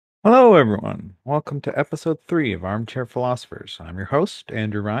Hello, everyone. Welcome to episode 3 of Armchair Philosophers. I'm your host,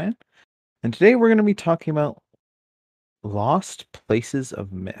 Andrew Ryan, and today we're going to be talking about lost places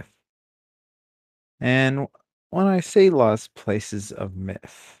of myth. And when I say lost places of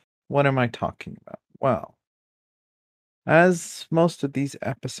myth, what am I talking about? Well, as most of these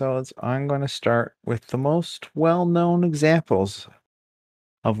episodes, I'm going to start with the most well known examples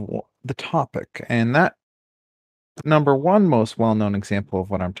of the topic. And that number one most well known example of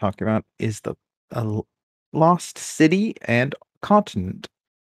what I'm talking about is the uh, lost city and continent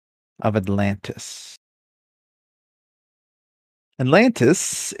of Atlantis.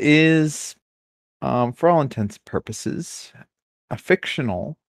 Atlantis is, for all intents and purposes, a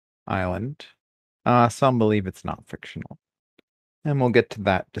fictional island. Some believe it's not fictional, and we'll get to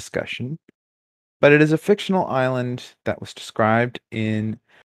that discussion. But it is a fictional island that was described in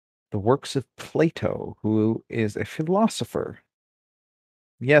the works of Plato, who is a philosopher.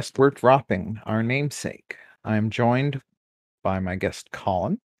 Yes, we're dropping our namesake. I'm joined by my guest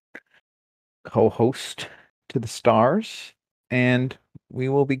Colin, co-host to the stars, and we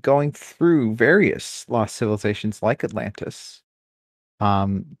will be going through various lost civilizations like Atlantis.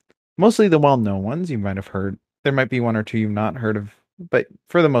 Um, Mostly the well-known ones you might have heard. There might be one or two you've not heard of, but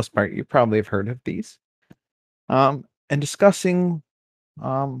for the most part, you probably have heard of these. And discussing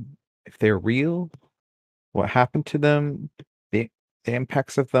if they're real, what happened to them, the, the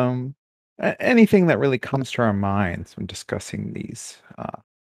impacts of them, anything that really comes to our minds when discussing these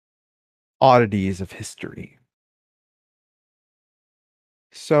oddities of history.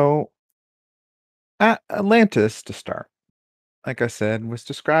 So, Atlantis, to start, like I said, was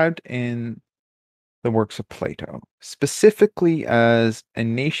described in the works of Plato, specifically as a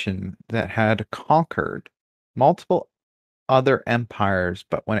nation that had conquered multiple other empires,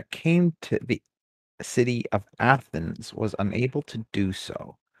 but when it came to the city of Athens, was unable to do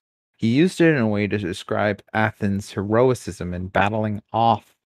so. He used it in a way to describe Athens' heroism in battling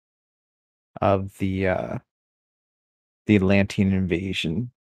off of the Atlantean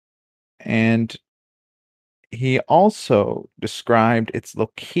invasion, and he also described its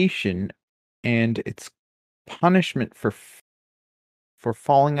location and its punishment for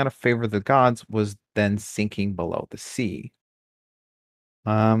falling out of favor of the gods was then sinking below the sea.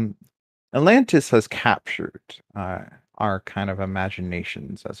 Um, Atlantis has captured our kind of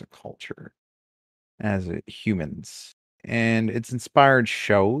imaginations as a culture, humans, and it's inspired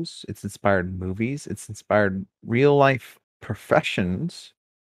shows, it's inspired movies, it's inspired real life professions,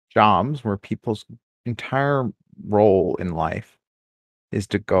 jobs where people's entire role in life is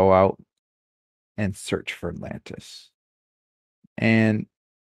to go out and search for Atlantis. And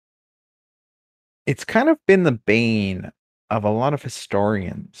it's kind of been the bane of a lot of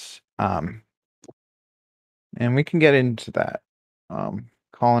historians. And we can get into that.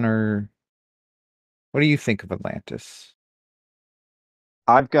 Colin, what do you think of Atlantis?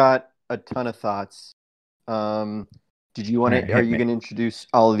 I've got a ton of thoughts. Um, did you All want right, to? Are hit you me. going to introduce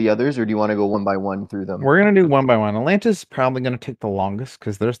all of the others, or do you want to go one by one through them? We're gonna do one by one. Atlantis is probably gonna take the longest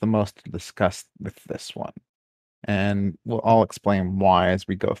because there's the most to discuss with this one, and I'll explain why as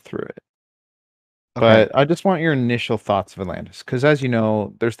we go through it. Okay. But I just want your initial thoughts of Atlantis, because as you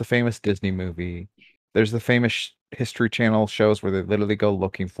know, there's the famous Disney movie, there's the famous History Channel shows where they literally go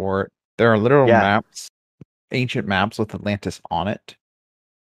looking for it. There are literal Yeah. maps, ancient maps with Atlantis on it,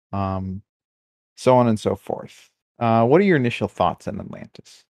 um, so on and so forth. What are your initial thoughts on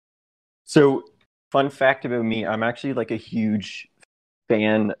Atlantis? So, fun fact about me, I'm actually like a huge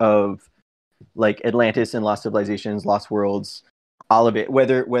fan of like Atlantis and Lost Civilizations, Lost Worlds, all of it.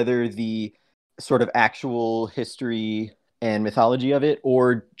 Whether the sort of actual history and mythology of it,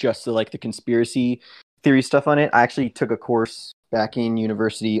 or just the conspiracy theory stuff on it. I actually took a course back in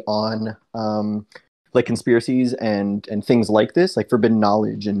university on like conspiracies and things like this, like forbidden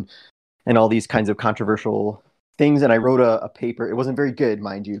knowledge and all these kinds of controversial things. And I wrote a paper. It wasn't very good,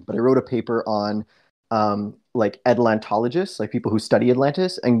 mind you, but I wrote a paper on like Atlantologists, like people who study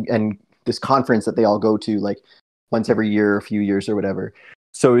Atlantis, and this conference that they all go to like once every year, a few years or whatever.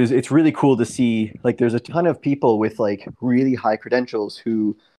 So it's really cool to see like there's a ton of people with like really high credentials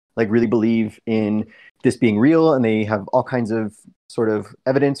who like really believe in this being real, and they have all kinds of sort of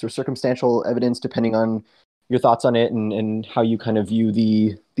evidence or circumstantial evidence depending on your thoughts on it and how you kind of view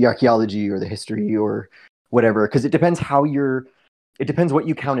the archaeology or the history or whatever, because it depends what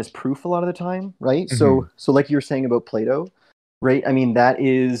you count as proof a lot of the time, right? Hmm. So like you were saying about Plato, right? I mean, that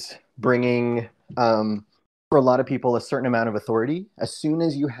is bringing for a lot of people a certain amount of authority. As soon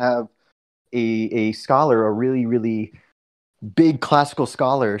as you have a scholar, a really big classical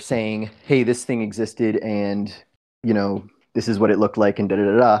scholar saying, hey, this thing existed, and you know this is what it looked like, and da da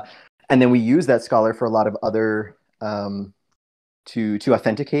da da. And then we use that scholar for a lot of other to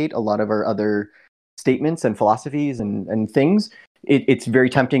authenticate a lot of our other statements and philosophies and things. It's very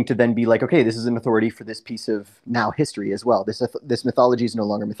tempting to then be like, okay, this is an authority for this piece of now history as well. This mythology is no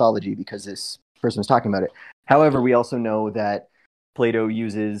longer mythology because this person was talking about it. However, we also know that Plato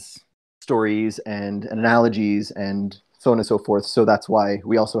uses stories and analogies and so on and so forth. So that's why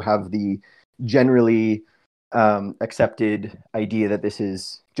we also have the generally accepted idea that this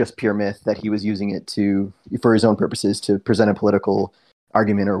is just pure myth, that he was using it to for his own purposes to present a political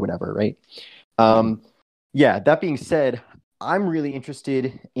argument or whatever, right? Um, yeah, that being said, I'm really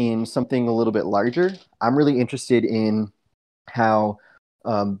interested in something a little bit larger. I'm really interested in how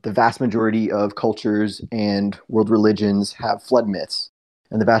the vast majority of cultures and world religions have flood myths,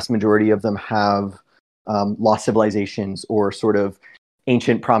 and the vast majority of them have lost civilizations or sort of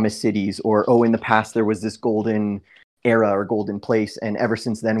ancient promised cities, or oh, in the past there was this golden era or golden place, and ever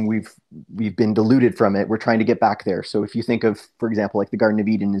since then we've been diluted from it. We're trying to get back there. So if you think of, for example, like the Garden of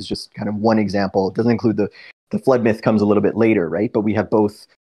Eden is just kind of one example. It doesn't include the flood myth comes a little bit later, right? But we have both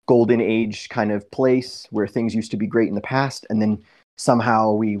golden age kind of place where things used to be great in the past, and then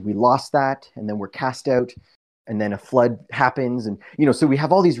somehow we lost that, and then we're cast out, and then a flood happens, and so we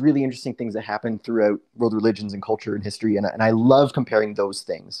have all these really interesting things that happen throughout world religions and culture and history, and I love comparing those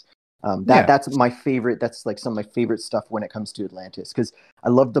things. Yeah. That's my favorite. That's like some of my favorite stuff when it comes to Atlantis, because I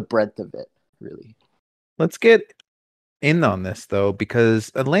love the breadth of it, really. Let's get in on this though,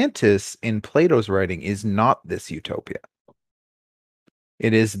 because Atlantis in Plato's writing is not this utopia.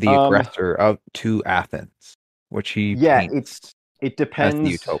 It is the Um, aggressor of to Athens, which he yeah, paints it as the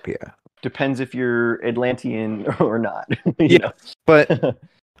depends utopia. if you're Atlantean or not. Yeah, but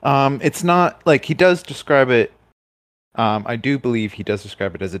it's not like he does describe it. I do believe he does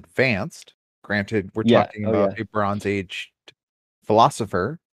describe it as advanced. Granted, we're Yeah. talking Oh about yeah. a Bronze Age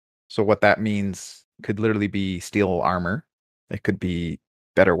philosopher, so what that means could literally be steel armor. It could be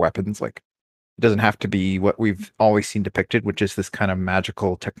better weapons. Like it doesn't have to be what we've always seen depicted, which is this kind of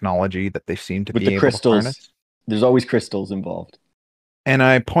magical technology that they seem to With the be able to crystals, harness. there's always crystals involved. And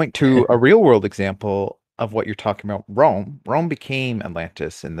I point to a real world example of what you're talking about. Rome. Rome became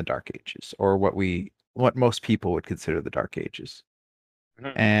Atlantis in the Dark Ages, or what most people would consider the Dark Ages.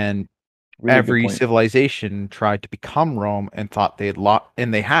 Mhm. And Really good every point. civilization tried to become Rome and thought they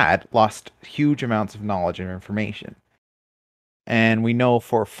had lost huge amounts of knowledge and information. And we know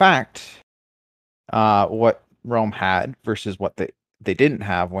for a fact what Rome had versus what they didn't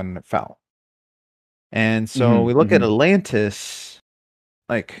have when it fell. And so we look at Hmm. Atlantis,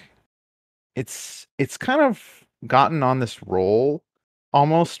 like it's kind of gotten on this role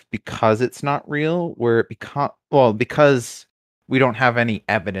almost because it's not real, where it because we don't have any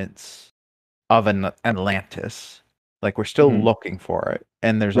evidence of an Atlantis. Like we're still Hmm. looking for it.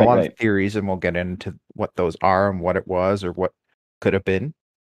 And there's a Right, lot of right. theories, and we'll get into what those are and what it was or what could have been.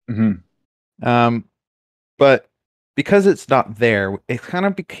 Hmm. Um, but because it's not there, it kind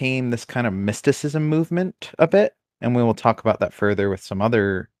of became this kind of mysticism movement a bit. And we will talk about that further with some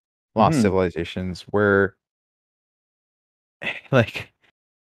other lost Hmm. civilizations where like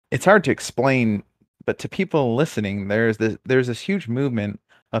it's hard to explain, but to people listening, there's this huge movement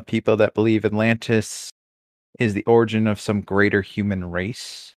of people that believe Atlantis is the origin of some greater human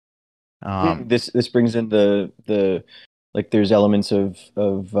race. Um, This brings in the like there's elements of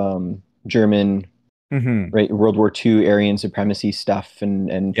German, mhm, right, World War II Aryan supremacy stuff,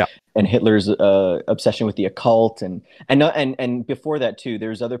 yeah, and Hitler's obsession with the occult, and before that too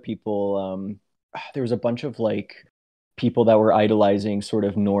there's other people. There was a bunch of like people that were idolizing sort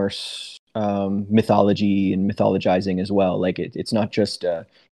of Norse mythology and mythologizing as well. Like it's not just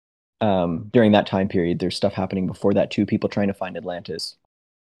during that time period. There's stuff happening before that too. People trying to find Atlantis.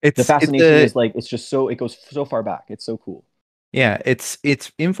 The it's fascination a is like it's just so it goes so far back. It's so cool. yeah, it's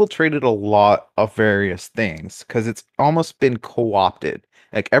infiltrated a lot of various things because it's almost been co-opted.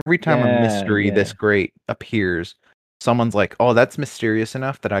 Like every time a Yeah, mystery this yeah, great appears, someone's like, "Oh, that's mysterious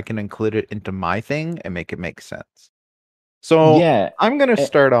enough that I can include it into my thing and make it make sense." So yeah. I'm gonna Eh,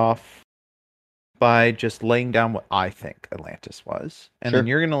 start off by just laying down what I think Atlantis was, and then sure.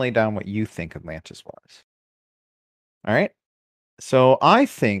 you're gonna lay down what you think Atlantis was. All right? So I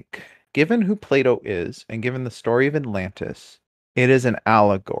think, given who Plato is and given the story of Atlantis, it is an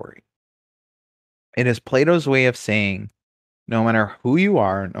allegory. It is Plato's way of saying no matter who you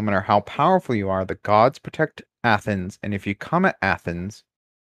are, no matter how powerful you are, the gods protect Athens, and if you come at Athens,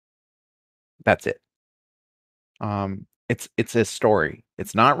 that's it. It's a story.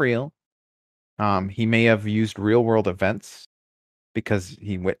 It's not real. He may have used real world events because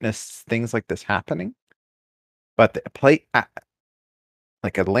he witnessed things like this happening. but the plate,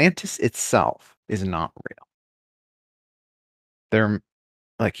 like Atlantis itself, is not real. There,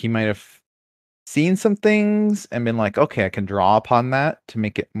 like he might have seen some things and been like, okay, I can draw upon that to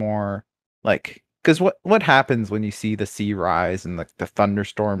make it more like, because what happens when you see the sea rise and the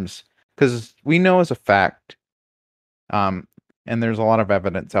thunderstorms? Because we know as a fact, um, and there's a lot of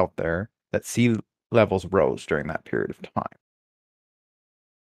evidence out there that sea levels rose during that period of time,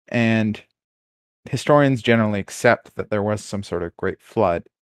 and historians generally accept that there was some sort of great flood,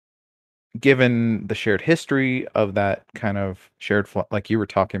 given the shared history of that kind of shared flood, like you were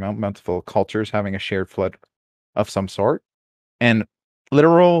talking about, multiple cultures having a shared flood of some sort, and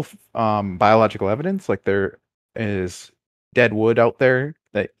literal biological evidence, like there is dead wood out there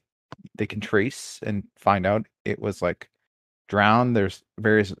that they can trace and find out it was like drowned. There's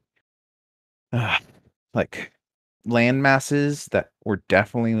various uh, like land masses that were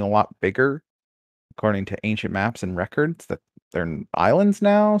definitely a lot bigger according to ancient maps and records, that they're islands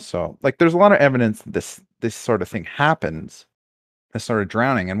now. So like there's a lot of evidence that this sort of thing happens, this sort of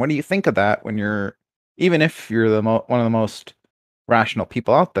drowning. And what do you think of that when you're, even if you're one of the most rational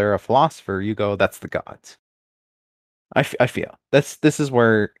people out there, a philosopher, you go, that's the gods. I feel this is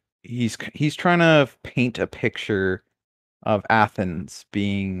where he's trying to paint a picture of Athens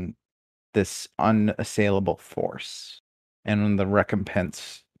being this unassailable force and the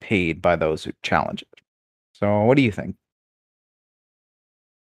recompense paid by those who challenge it. So what do you think?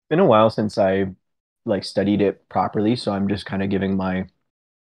 Been a while since I like studied it properly, so I'm just kind of giving my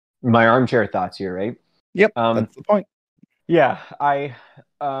armchair thoughts here, right? Yep, Um, that's the point. yeah,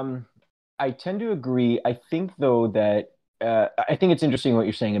 um I tend to agree. I think though that I think it's interesting what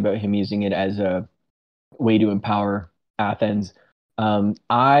you're saying about him using it as a way to empower Athens.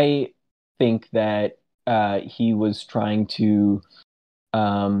 I think that he was trying to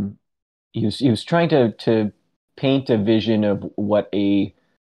um, he was trying to paint a vision of what a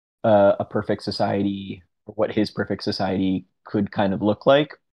perfect society, or what his perfect society could kind of look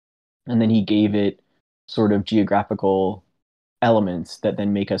like, and then he gave it sort of geographical elements that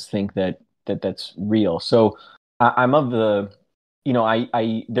then make us think that's real. So I'm of the,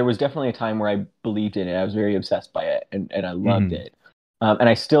 I there was definitely a time where I believed in it. I was very obsessed by it, and I loved Hmm. it, and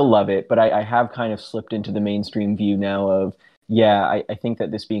I still love it. But I have kind of slipped into the mainstream view now of, yeah, I think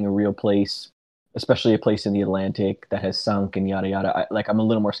that this being a real place, especially a place in the Atlantic that has sunk and yada yada, I'm a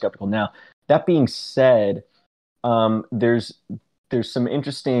little more skeptical now. That being said, there's some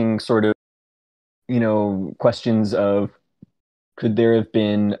interesting sort of questions of, could there have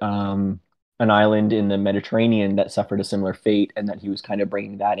been an island in the Mediterranean that suffered a similar fate, and that he was kind of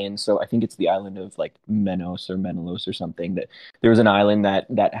bringing that in? So I think it's the island of like Menos or Menelaus or something. That there was an island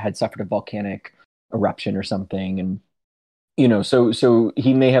that had suffered a volcanic eruption or something, and so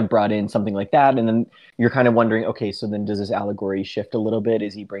he may have brought in something like that, and then you're kind of wondering, okay, so then does this allegory shift a little bit?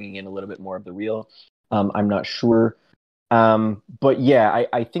 Is he bringing in a little bit more of the real? I'm not sure. But yeah,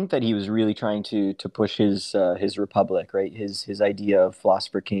 I think that he was really trying to push his republic, right? His idea of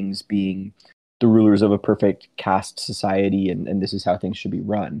philosopher kings being the rulers of a perfect caste society, and this is how things should be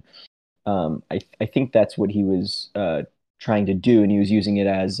run. I think that's what he was trying to do, and he was using it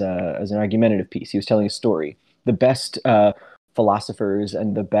as an argumentative piece. He was telling a story. The best philosophers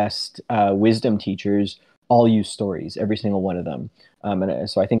and the best wisdom teachers all use stories, every single one of them. And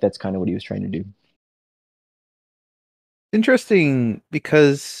so I think that's kind of what he was trying to do. Interesting,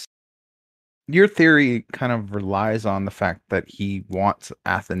 because your theory kind of relies on the fact that he wants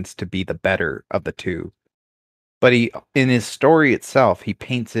Athens to be the better of the two. But he, in his story itself, he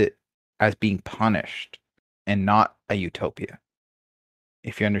paints it as being punished and not a utopia.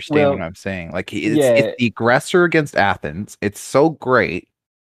 If you understand what Well, I'm saying, like it's yeah. the aggressor against Athens. It's so great,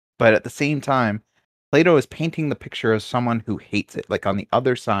 but at the same time, Plato is painting the picture of someone who hates it, like on the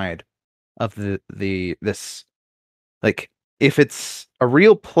other side of the this, like, if it's a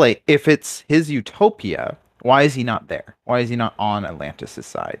real play, if it's his utopia, why is he not there? Why is he not on Atlantis'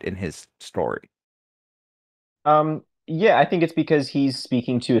 side in his story? Yeah, I think it's because he's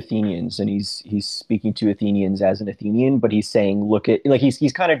speaking to Athenians, and he's speaking to Athenians as an Athenian, but he's saying, look at, like,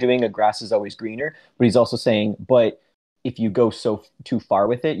 he's kind of doing a grass is always greener, but he's also saying, but if you go too far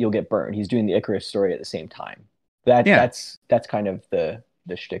with it, you'll get burned. He's doing the Icarus story at the same time. That Yeah, that's kind of the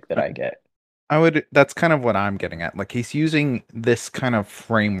shtick that I, I get. I would. That's kind of what I'm getting at. Like he's using this kind of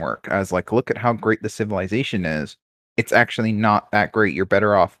framework as like, look at how great the civilization is. It's actually not that great. You're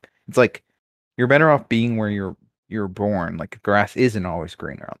better off. It's like you're better off being where you're born. Like grass isn't always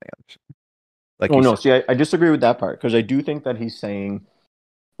greener on the other side. Like Oh you no, said. see, I disagree with that part, because I do think that he's saying,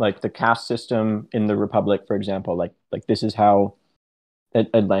 like, the caste system in the Republic, for example, like this is how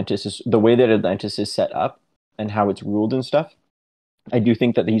Atlantis is, the way that Atlantis is set up. and how it's ruled and stuff. I do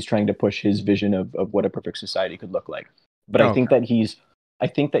think that he's trying to push his vision of what a perfect society could look like. But Okay. I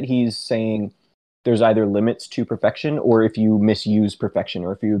think that he's saying there's either limits to perfection, or if you misuse perfection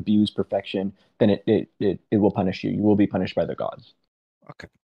or if you abuse perfection, then it will punish you. You will be punished by the gods. Okay.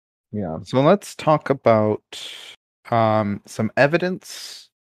 Yeah. So let's talk about some evidence.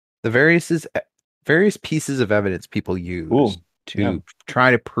 The various pieces of evidence people use Ooh. Yeah. to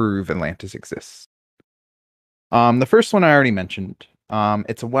try to prove Atlantis exists. The first one I already mentioned.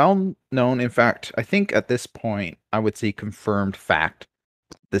 It's a well-known, in fact, I think at this point, I would say confirmed fact,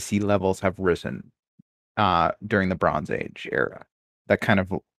 the sea levels have risen during the Bronze Age era. That kind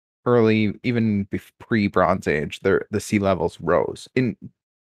of early, even pre-Bronze Age, the sea levels rose. In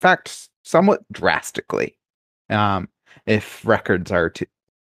fact, somewhat drastically, um, if records are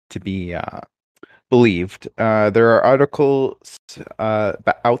to be believed. There are articles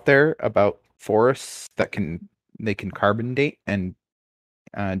out there about forests that they can carbon date and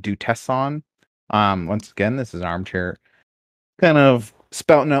do tests on. Once again, this is Armchair kind of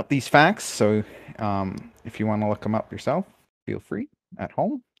spouting out these facts. So if you want to look them up yourself, feel free at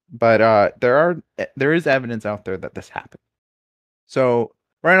home. But there is evidence out there that this happened. So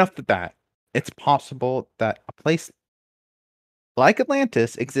right off the bat, it's possible that a place like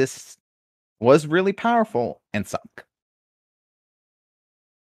Atlantis exists, was really powerful, and sunk.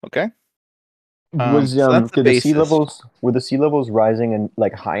 Okay. Was So that's the did the sea basis. levels were the sea levels rising and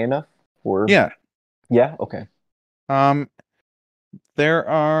like high enough or Yeah. yeah, okay. Um, there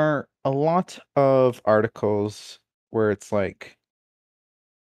are a lot of articles where it's like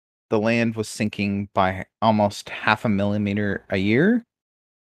the land was sinking by almost half a millimeter a year,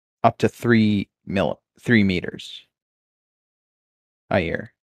 up to 3 meters a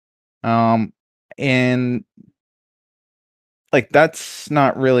year. Um, and like that's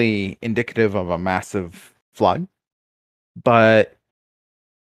not really indicative of a massive flood, but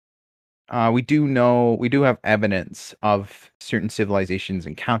we do have evidence of certain civilizations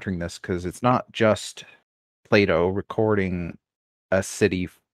encountering this because it's not just Plato recording a city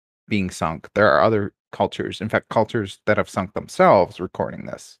being sunk. There are other cultures, in fact, cultures that have sunk themselves recording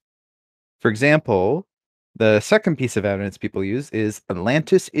this. For example, the second piece of evidence people use is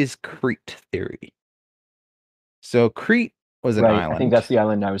Atlantis is Crete theory. So Crete was an Right. I think island. that's the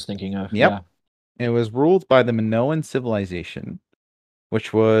island I was thinking of. Yep. Yeah. It was ruled by the Minoan civilization,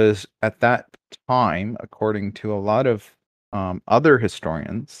 which was at that time, according to a lot of other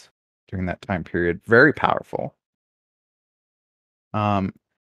historians during that time period, very powerful. Um,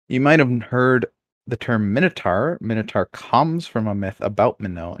 you might have heard the term Minotaur. Minotaur comes from a myth about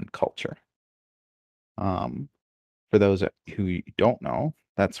Minoan culture. Um, for those who don't know,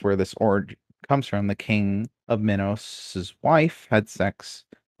 that's where this origin comes from. The king of Minos' wife had sex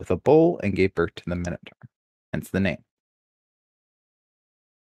with a bull and gave birth to the Minotaur, hence the name.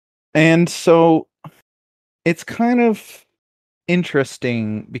 And so it's kind of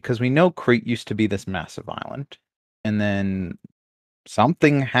interesting because we know Crete used to be this massive island, and then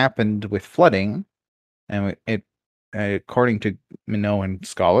something happened with flooding, and it, according to Minoan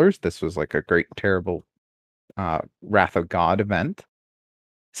scholars, this was like a great, terrible wrath of God event.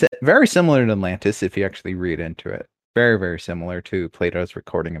 Very similar to Atlantis, if you actually read into it. Very, very similar to Plato's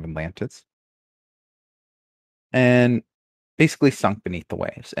recording of Atlantis, and basically sunk beneath the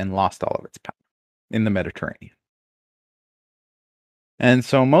waves and lost all of its power in the Mediterranean. And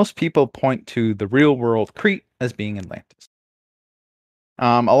so most people point to the real world Crete as being Atlantis.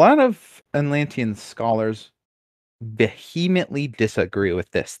 A lot of Atlantean scholars vehemently disagree with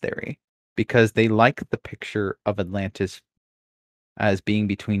this theory because they like the picture of Atlantis as being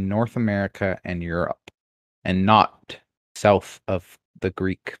between North America and Europe and not south of the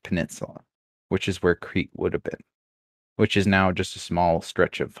Greek peninsula, which is where Crete would have been, which is now just a small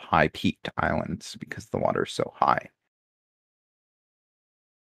stretch of high peaked islands because the water is so high.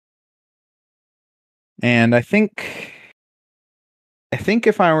 And I think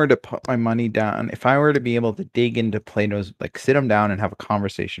if I were to put my money down, if I were to be able to dig into Plato's, like sit him down and have a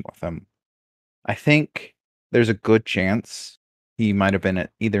conversation with him, I think there's a good chance he might have been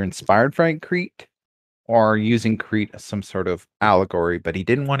either inspired by Crete or using Crete as some sort of allegory, but he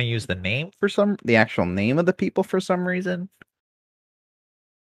didn't want to use the actual name of the people for some reason.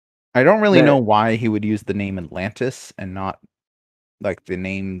 I don't really know The why he would use the name Atlantis and not like the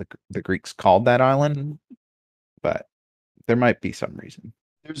name the Greeks called that island, but there might be some reason.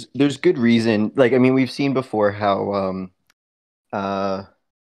 there's good reason. Like I mean, we've seen before how uh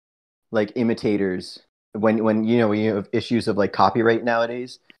like imitators when when you have issues of like copyright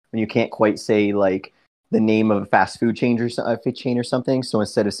nowadays when you can't quite say like the name of a fast food chain or something, so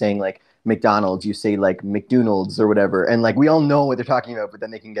instead of saying like McDonald's, you say like McDonald's or whatever, and like we all know what they're talking about, but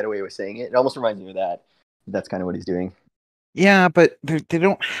then they can get away with saying it. It almost reminds me of that. That's kind of what he's doing. Yeah, but they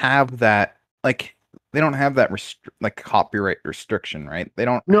don't have that like they don't have that like copyright restriction, right? They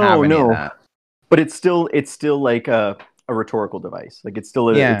don't have No, any of no, that. but it's still like a rhetorical device. Like it's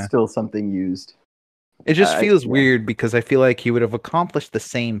Yeah. still something used. It just feels Yeah. weird because I feel like he would have accomplished the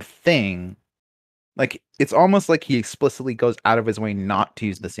same thing. Like it's almost like he explicitly goes out of his way not to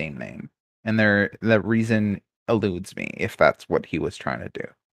use the same name. And the reason eludes me if that's what he was trying to do.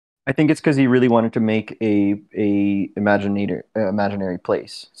 I think it's because he really wanted to make a imaginary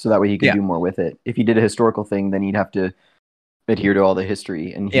place, so that way he could Yeah. do more with it. If he did a historical thing, then he'd have to adhere to all the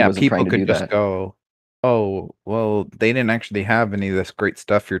history, and he Yeah, wasn't people trying to do could just that. go, "Oh, well, they didn't actually have any of this great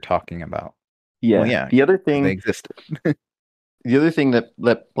stuff you're talking about." Well, Yeah. yeah, The other 'cause they thing, existed. the other thing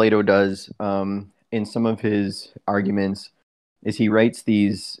that Plato does in some of his arguments is he writes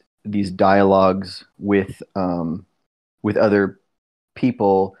these dialogues with other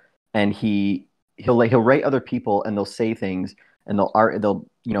people, and he'll write other people, and they'll say things, and they'll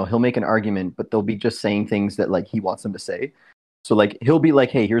he'll make an argument, but they'll be just saying things that like he wants them to say. So like he'll be like,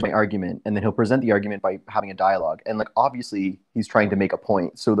 "Hey, here's my argument," and then he'll present the argument by having a dialogue, and like obviously he's trying to make a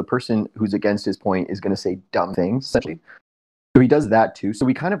point. So the person who's against his point is going to say dumb things essentially. So he does that too. So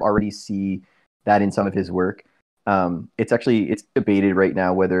we kind of already see that in some of his work. It's debated right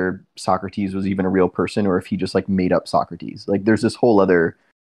now whether Socrates was even a real person or if he just like made up Socrates. Like there's this whole other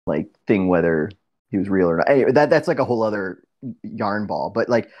like thing whether he was real or not. Anyway, that's like a whole other yarn ball. But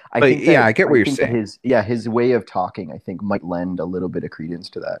like But yeah, I get what I you're think that saying. his way of talking I think might lend a little bit of credence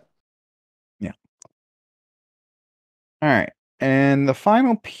to that. Yeah. All right. And the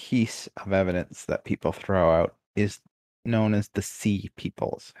final piece of evidence that people throw out is known as the Sea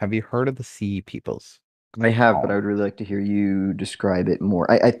Peoples. Have you heard of the Sea Peoples? I have, but I Oh. would really like to hear you describe it more.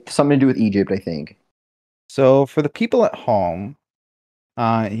 I something to do with Egypt, I think. So for the people at home,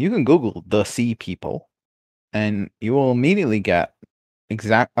 you can Google the Sea People, and you will immediately get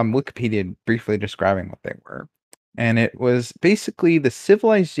exact Wikipedia briefly describing what they were. And it was basically the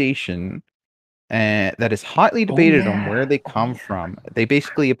civilization that is hotly Oh debated on where yeah. they Oh come yeah. from. They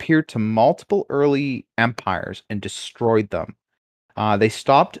basically appeared to multiple early empires and destroyed them. They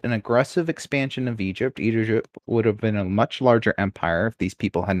stopped an aggressive expansion of Egypt. Egypt would have been a much larger empire if these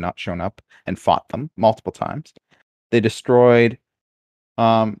people had not shown up and fought them multiple times. They destroyed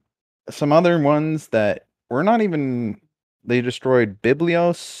um, some other ones that were not even. They destroyed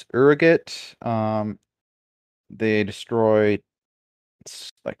Biblios, Urget. They destroyed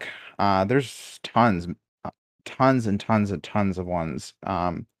like there's tons and tons and tons of ones.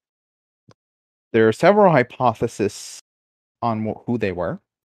 There are several hypotheses on who they were.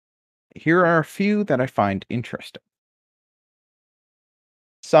 Here are a few that I find interesting.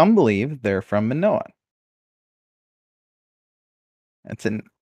 Some believe they're from Minoa. That's an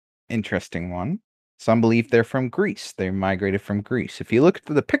interesting one. Some believe they're from Greece. They migrated from Greece. If you look at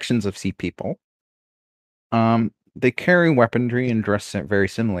the depictions of sea people, they carry weaponry and dress very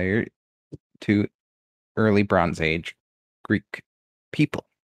similar to early Bronze Age Greek people.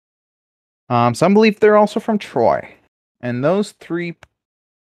 Some believe they're also from Troy. And those three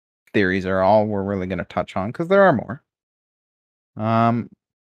theories are all we're really going to touch on because there are more. Um,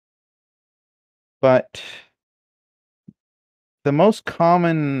 but the most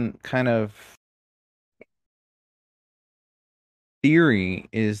common kind of theory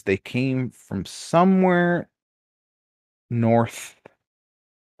is they came from somewhere north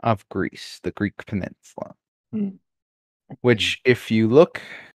of Greece, the Greek peninsula, Hmm. which, if you look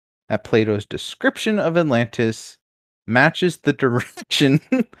at Plato's description of Atlantis, matches the direction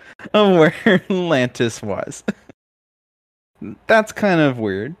of where Atlantis was. That's kind of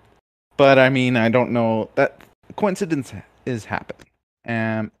weird, but I mean, I don't know that coincidence is happening.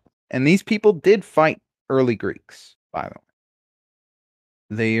 And these people did fight early Greeks, by the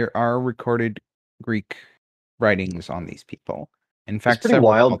way. There are recorded Greek writings on these people. In That's fact, pretty several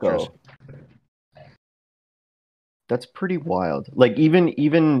wild cultures. though. That's pretty wild. Like even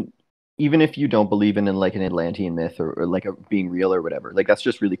if you don't believe in like an Atlantean myth or like a being real or whatever, like that's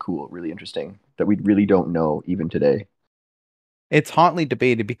just really cool, really interesting that we really don't know even today. It's hotly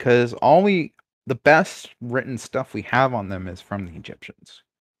debated because the best written stuff we have on them is from the Egyptians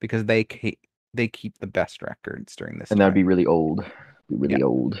because they keep the best records during this And that'd time. be really old. Be Yeah. really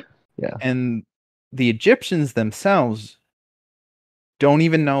old. Yeah. And the Egyptians themselves don't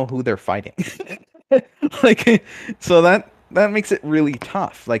even know who they're fighting. Like, so that makes it really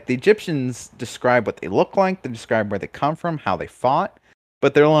tough. Like the Egyptians describe what they look like, they describe where they come from, how they fought,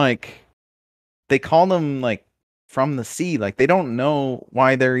 but they call them like from the sea. Like they don't know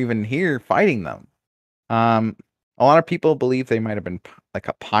why they're even here fighting them. Um, a lot of people believe they might have been like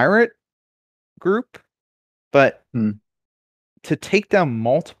a pirate group, but Hmm. to take down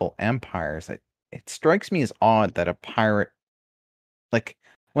multiple empires, it strikes me as odd that a pirate, like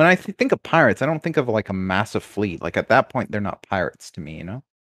when I think of pirates, I don't think of like a massive fleet. Like at that point, they're not pirates to me, you know?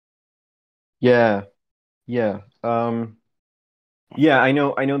 Yeah, yeah. Yeah, I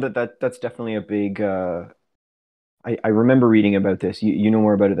know that's definitely a big I remember reading about this. You know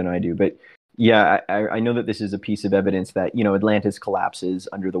more about it than I do, but yeah, I know that this is a piece of evidence that, Atlantis collapses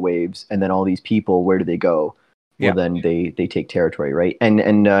under the waves, and then all these people, where do they go? Well, Yeah. then they take territory, right?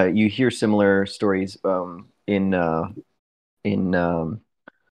 And you hear similar stories in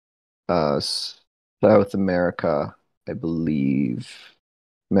South America, I believe,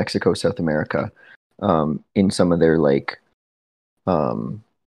 Mexico, South America, in some of their like um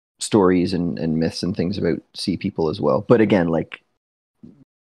stories and myths and things about sea people as well. But again, like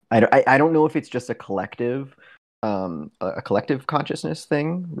I don't know if it's just a collective consciousness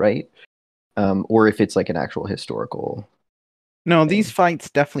thing, right? Or if it's like an actual historical No, these thing. fights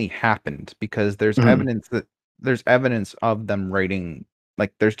definitely happened because Mhm. there's evidence of them raiding,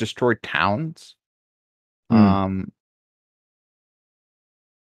 like there's destroyed towns, Mm. um,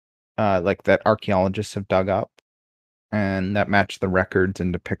 like that archaeologists have dug up and that match the records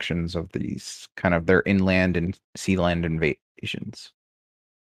and depictions of these kind of their inland and sealand invasions.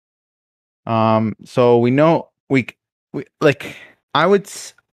 So we know we like I would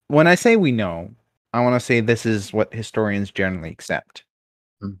when I say we know, I want to say this is what historians generally accept.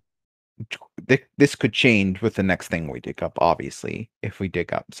 Mm. This could change with the next thing we dig up, obviously, if we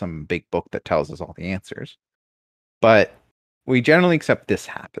dig up some big book that tells us all the answers. But we generally accept this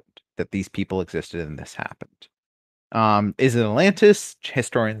happened, that these people existed and this happened. Is it Atlantis?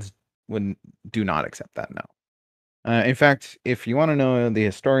 Historians would do not accept that, no. In fact, if you want to know the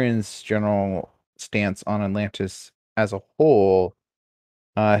historians' general stance on Atlantis as a whole,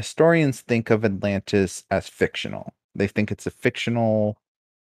 historians think of Atlantis as fictional. They think it's a fictional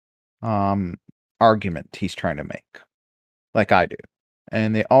um, argument he's trying to make, like I do.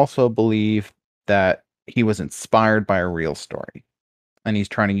 And they also believe that he was inspired by a real story, and he's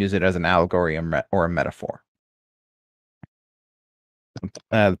trying to use it as an allegory or a metaphor.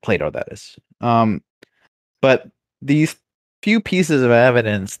 Plato, that is. But these few pieces of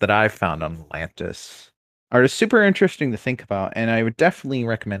evidence that I've found on Atlantis are just super interesting to think about, and I would definitely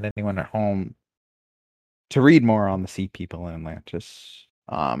recommend anyone at home to read more on the sea people in Atlantis,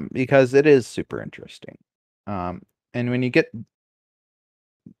 because it is super interesting. And when you get,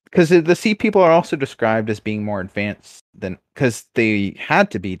 because the sea people are also described as being more advanced than, because they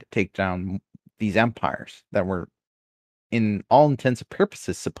had to be to take down these empires that were, in all intents and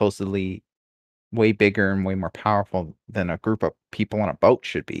purposes, supposedly way bigger and way more powerful than a group of people on a boat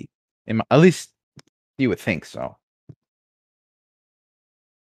should be. At least you would think so.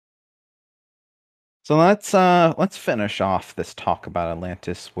 So let's finish off this talk about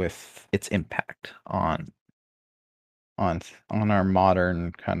Atlantis with its impact on our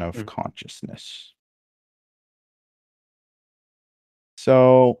modern kind of Mm. consciousness.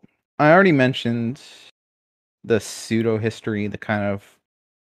 So I already mentioned the pseudo history, the kind of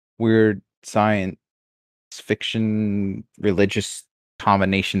weird science fiction religious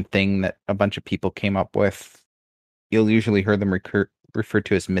combination thing that a bunch of people came up with. You'll usually hear them referred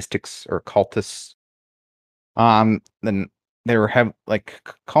to as mystics or cultists. Then they were like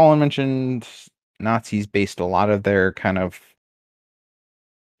Colin mentioned, Nazis based a lot of their kind of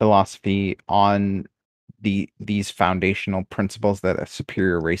philosophy on these foundational principles that a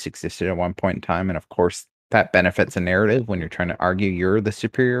superior race existed at one point in time, and of course that benefits a narrative when you're trying to argue you're the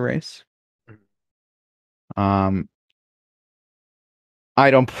superior race. Um,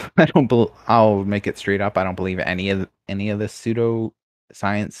 I don't, I'll make it straight up. I don't believe any of this pseudo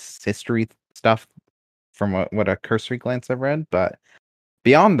science history stuff from what a cursory glance I've read. But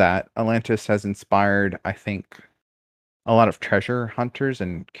beyond that, Atlantis has inspired, I think, a lot of treasure hunters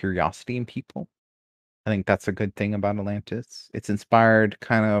and curiosity in people. I think that's a good thing about Atlantis. It's inspired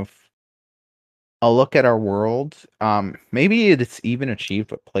kind of a look at our world. Maybe it's even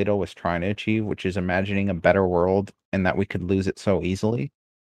achieved what Plato was trying to achieve, which is imagining a better world and that we could lose it so easily,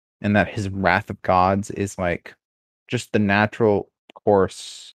 and that his wrath of gods is like just the natural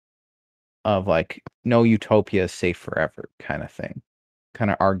course of like no utopia is safe forever kind of thing,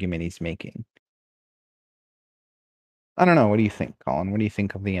 kind of argument he's making. I don't know. What do you think, Colin? What do you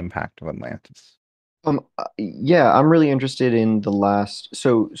think of the impact of Atlantis? Yeah, I'm really interested in the last.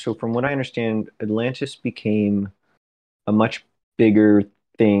 So from what I understand, Atlantis became a much bigger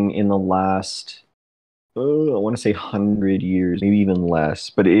thing in the last I want to say 100 years, maybe even less,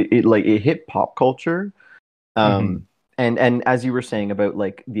 but it hit pop culture. Hmm. Um, and as you were saying about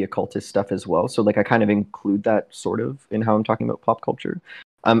like the occultist stuff as well, so like I kind of include that sort of in how I'm talking about pop culture.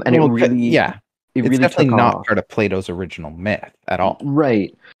 And Well, yeah, it it's really definitely took not off. part of Plato's original myth at all.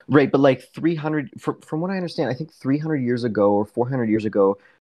 Right, right. But like 300, from what I understand, I think 300 years ago or 400 years ago,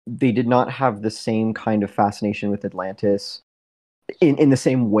 they did not have the same kind of fascination with Atlantis in the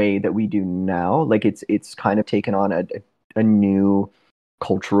same way that we do now. Like it's kind of taken on a new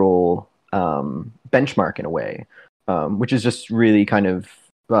cultural benchmark in a way, which is just really kind of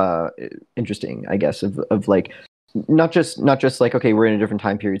interesting, I guess, of like not just like okay, we're in a different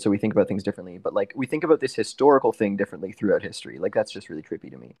time period, so we think about things differently, but like we think about this historical thing differently throughout history. Like that's just really trippy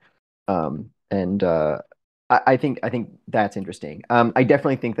to me. And I think that's interesting. I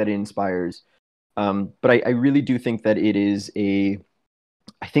definitely think that it inspires. But I really do think that it is a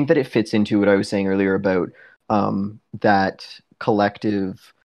I think that it fits into what I was saying earlier about that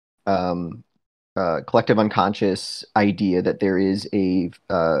um, collective unconscious idea that there is a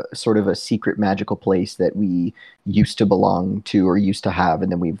sort of a secret magical place that we used to belong to or used to have,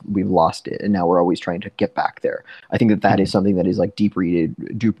 and then we've lost it, and now we're always trying to get back there. I think that that is Mhm. something that is like deep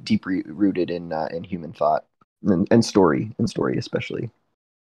rooted in human thought and story especially.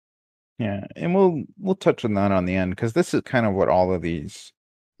 Yeah, and we'll touch on that on the end because this is kind of what all of these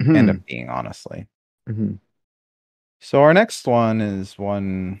end up Hmm. being, honestly. Hmm. So our next one is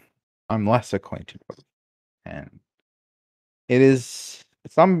one I'm less acquainted with, and it is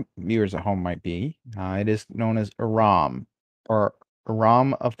some viewers at home might be. It is known as Aram or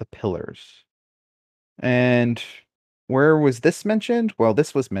Aram of the Pillars. And where was this mentioned? Well,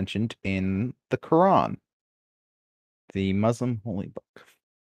 this was mentioned in the Quran, the Muslim holy book.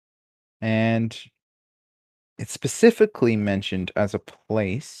 And it's specifically mentioned as a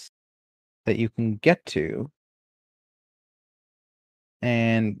place that you can get to.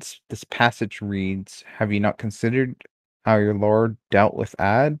 And this passage reads, "Have you not considered how your Lord dealt with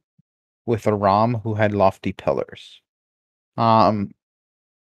Ad, with Aram who had lofty pillars?" Um,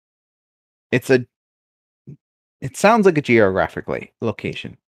 it's a it sounds like a geographically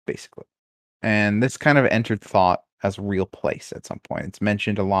location, basically. And this kind of entered thought as a real place at some point. It's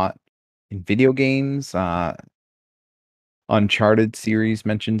mentioned a lot in video games. Uncharted series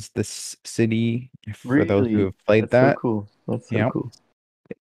mentions this city for those who Really, have played that's so that. cool. That's so Yep. cool.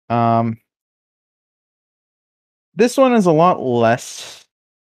 Um, this one is a lot less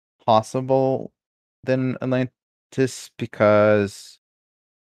possible than Atlantis because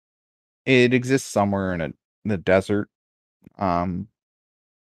it exists somewhere in the desert. Um,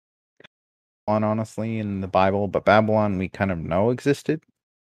 on honestly in the Bible, but Babylon we kind of know existed.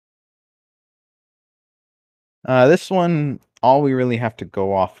 This one, all we really have to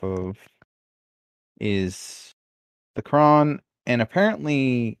go off of is the Quran and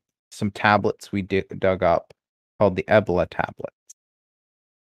apparently some tablets we dug up called the Ebla tablet,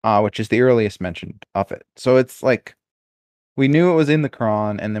 which is the earliest mention of it. So it's like we knew it was in the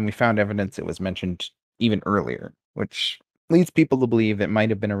Quran, and then we found evidence it was mentioned even earlier, which leads people to believe it might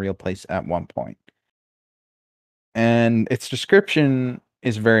have been a real place at one point. And its description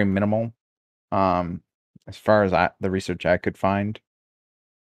is very minimal, um, as far as the research I could find.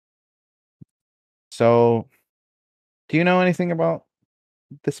 So, do you know anything about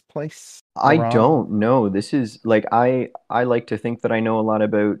this place, I Aram? don't know. This is like I like to think that I know a lot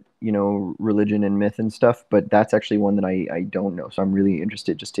about, religion and myth and stuff, but that's actually one that I don't know. So I'm really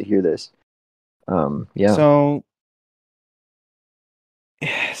interested just to hear this. Yeah. So,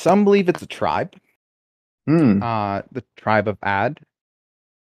 some believe it's a tribe, Hmm. the tribe of Ad.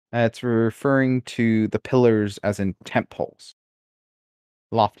 It's referring to the pillars as in temples,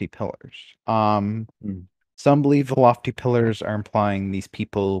 lofty pillars. Hmm. Some believe the lofty pillars are implying these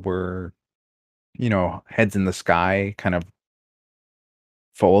people were, heads in the sky, kind of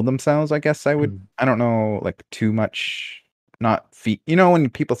full of themselves, I guess Hmm. I don't know, like too much, not feet. You know, when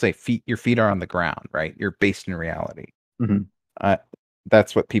people say feet, your feet are on the ground, right? You're based in reality. Hmm. Uh,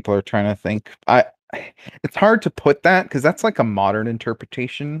 that's what people are trying to think. It's hard to put that because that's like a modern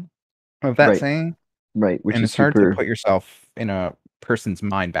interpretation of that Right. saying, Right. Which and is it's hard to super. put yourself in a person's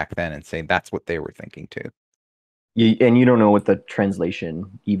mind back then and say that's what they were thinking too. And you don't know what the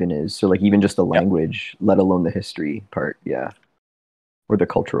translation even is. So like even just the Yep. language, let alone the history part. Yeah. Or the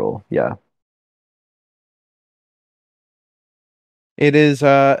cultural. Yeah. It is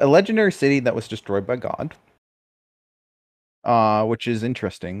a legendary city that was destroyed by God, which is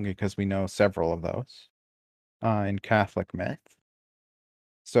interesting because we know several of those in Catholic myth.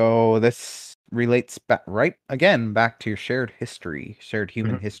 So this relates back right again back to your shared history, shared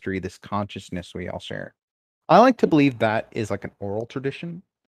human Mhm. history, this consciousness we all share. I like to believe that is like an oral tradition.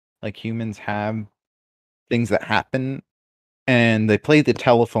 Like humans have things that happen and they play the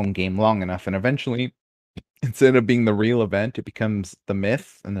telephone game long enough, and eventually, instead of being the real event, it becomes the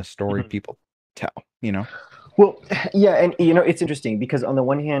myth and the story Mhm. people tell, you know? Well, yeah, and it's interesting because on the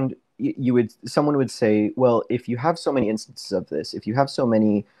one hand, you would someone would say, well, if you have so many instances of this, if you have so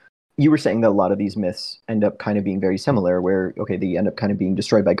many, you were saying that a lot of these myths end up kind of being very similar, where okay, they end up kind of being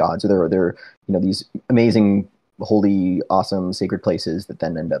destroyed by gods, or they're these amazing, holy, awesome, sacred places that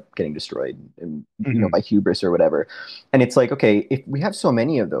then end up getting destroyed, and Hmm. by hubris or whatever. And it's like, okay, if we have so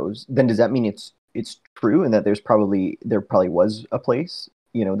many of those, then does that mean it's true, and that there probably was a place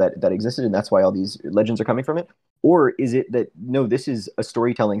that existed, and that's why all these legends are coming from it? Or is it that no, this is a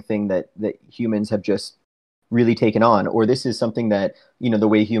storytelling thing that humans have just really taken on, or this is something that the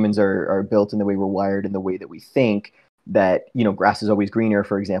way humans are built and the way we're wired and the way that we think, that grass is always greener,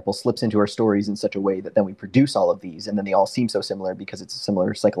 for example, slips into our stories in such a way that then we produce all of these, and then they all seem so similar because it's a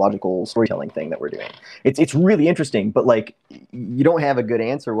similar psychological storytelling thing that we're doing. It's really interesting, but like you don't have a good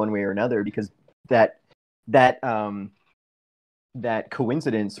answer one way or another, because that that that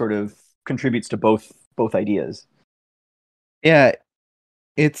coincidence sort of contributes to both ideas. Yeah,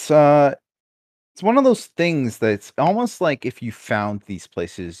 it's it's one of those things that's almost like if you found these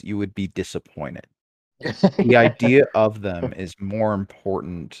places, you would be disappointed. The Yeah. idea of them is more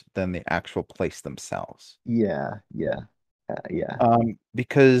important than the actual place themselves. Yeah, yeah, yeah.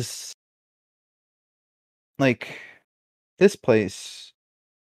 Because like this place,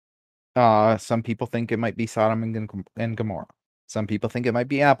 some people think it might be Sodom and Gomorrah. Some people think it might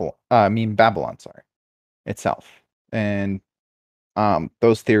be Babylon, sorry, itself. And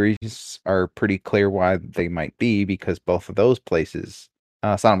those theories are pretty clear why they might be, because both of those places,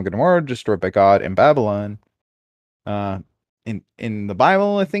 Sodom and Gomorrah, destroyed by God, and Babylon, uh, in the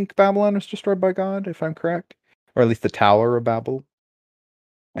Bible, I think Babylon was destroyed by God, if I'm correct, or at least the Tower of Babel.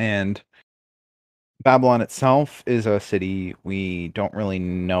 And Babylon itself is a city we don't really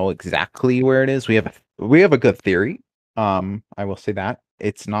know exactly where it is. We have a good theory. I will say that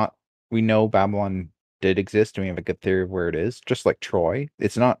it's not. We know Babylon did exist, and we have a good theory of where it is. Just like Troy,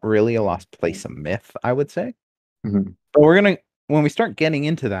 it's not really a lost place of myth, I would say. Mhm. But when we start getting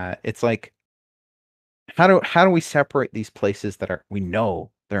into that, it's like how do we separate these places that are we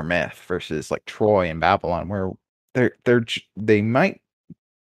know they're myth versus like Troy and Babylon, where they might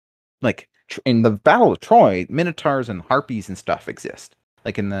like in the Battle of Troy, minotaurs and harpies and stuff exist,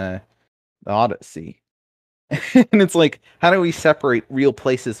 like in the Odyssey. And it's like, how do we separate real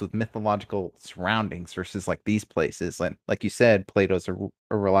places with mythological surroundings versus like these places? And like you said, Plato's a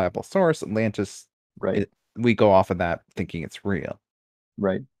reliable source. Atlantis, Right, we go off of that thinking it's real.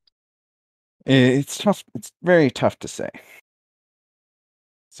 right. It's tough. It's very tough to say.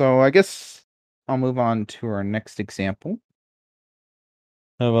 So I guess I'll move on to our next example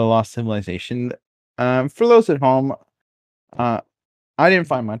of a lost civilization. For those at home, uh, I didn't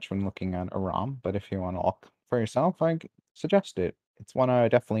find much when looking at Aram, but if you want to look for yourself, suggest it. It's one I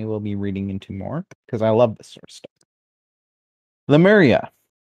definitely will be reading into more because I love this sort of stuff. Lemuria,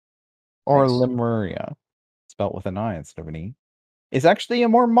 or Nice. Lemuria, spelt with an I instead of an E, is actually a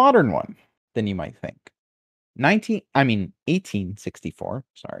more modern one than you might think. 1864,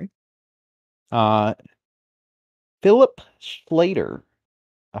 sorry. Uh, Philip Schlater,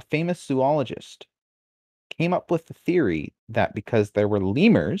 a famous zoologist, came up with the theory that because there were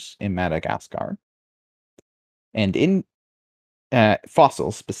lemurs in Madagascar and in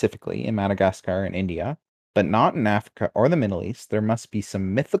fossils specifically in Madagascar and India, but not in Africa or the Middle East, there must be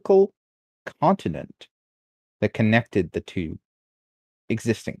some mythical continent that connected the two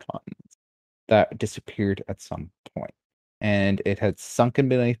existing continents that disappeared at some point. And it had sunken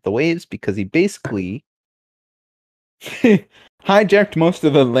beneath the waves because he basically hijacked most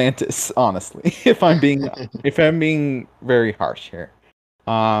of Atlantis, honestly, if I'm being very harsh here.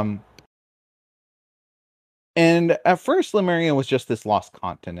 Um And at first, Lemuria was just this lost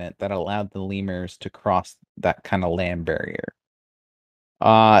continent that allowed the lemurs to cross that kind of land barrier.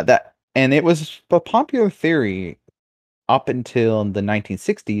 And it was a popular theory up until the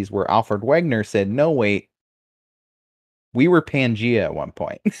 1960s, where Alfred Wegener said, "No, wait, we were Pangea at one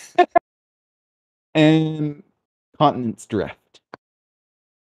point," and continents drift,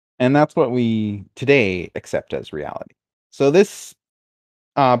 and that's what we today accept as reality. So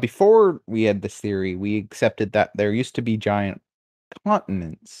before we had this theory, we accepted that there used to be giant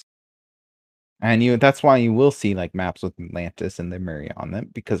continents. And that's why you will see like maps with Atlantis and Lemuria on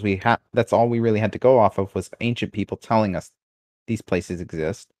them, because that's all we really had to go off of was ancient people telling us these places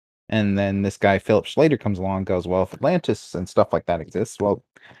exist. And then this guy Philip Schlater comes along and goes, well, if Atlantis and stuff like that exists, well,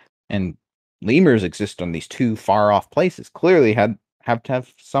 and lemurs exist on these two far off places. Clearly have to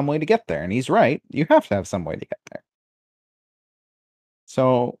have some way to get there. And he's right. You have to have some way to get there.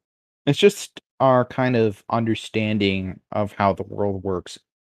 So it's just our kind of understanding of how the world works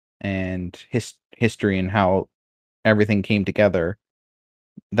and history and how everything came together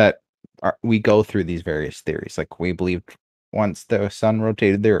that we go through these various theories. Like we believed once the sun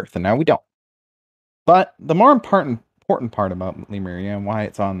rotated the earth, and now we don't. But the more important part about Lemuria and why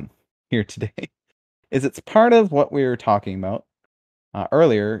it's on here today is it's part of what we were talking about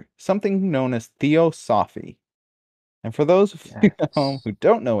earlier, something known as Theosophy. And for those of you at home who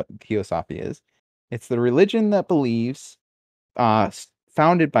don't know what Theosophy is, it's the religion that believes,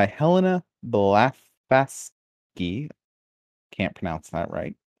 founded by Helena Blavatsky. Can't pronounce that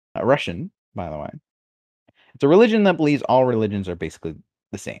right. Russian, by the way. It's a religion that believes all religions are basically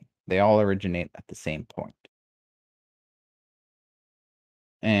the same. They all originate at the same point.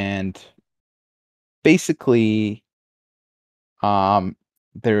 And basically,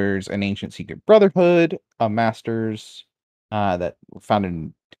 there's an ancient secret brotherhood of masters that were founded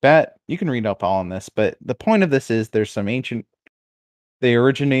in Tibet. You can read up all on this, but the point of this is there's some ancient. They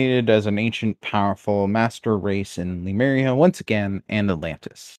originated as an ancient, powerful master race in Lemuria, once again, and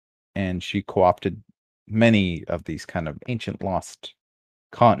Atlantis. And she co-opted many of these kind of ancient lost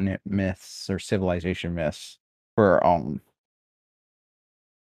continent myths or civilization myths for her own.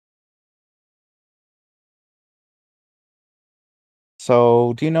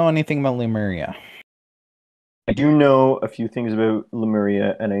 So, do you know anything about Lemuria? I do know a few things about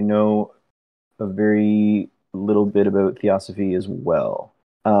Lemuria, and I know a very little bit about Theosophy as well.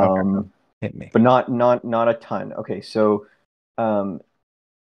 Okay, hit me. But not a ton. Okay, so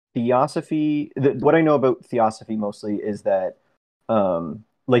Theosophy. What I know about Theosophy mostly is that,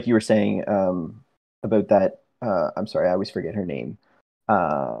 like you were saying, about that. I'm sorry, I always forget her name.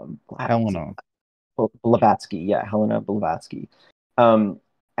 Helena. Blavatsky, yeah, Helena Blavatsky. And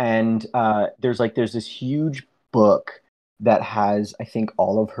there's this huge book that has, I think,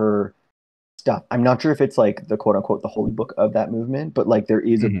 all of her stuff. I'm not sure if it's like the quote unquote the holy book of that movement, but like there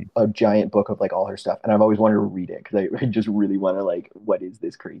is a giant book of like all her stuff, and I've always wanted to read it because I just really want to like, what is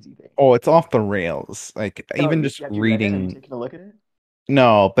this crazy thing? Oh, it's off the rails. Like Oh, even just have you read it? Have you reading. taken a look at it?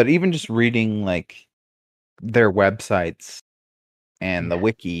 No, but even just reading like their websites and the Yeah,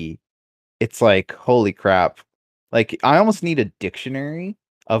 wiki, it's like holy crap. Like I almost need a dictionary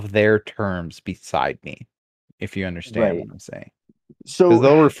of their terms beside me, if you understand what right. I'm saying. Because So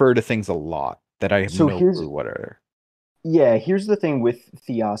they'll refer to things a lot that I have so no here's clue what are. Yeah, here's the thing with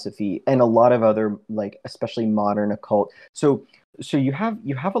Theosophy and a lot of other, like, especially modern occult. So you have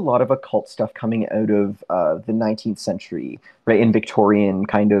a lot of occult stuff coming out of the 19th century, right? In Victorian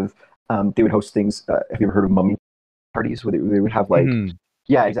kind of, they would host things. Have you ever heard of mummy parties where they would have like, Mhm.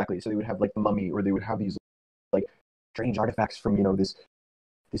 yeah, exactly. So they would have like the mummy, or they would have these like strange artifacts from,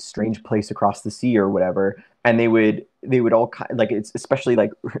 this strange place across the sea or whatever, and they would all like, it's especially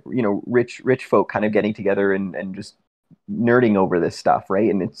like, rich folk kind of getting together and just nerding over this stuff, right?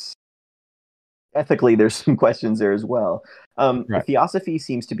 And it's ethically, there's some questions there as well. Right. Theosophy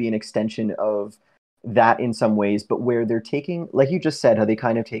seems to be an extension of that in some ways, but where they're taking, like you just said, how they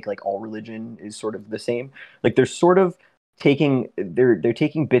kind of take like all religion is sort of the same. Like they're sort of they're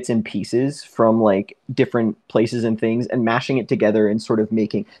taking bits and pieces from like different places and things and mashing it together and sort of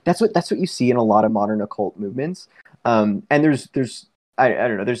making, that's what you see in a lot of modern occult movements. And there's I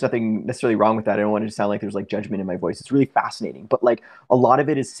don't know. There's nothing necessarily wrong with that. I don't want it to sound like there's like judgment in my voice. It's really fascinating, but like a lot of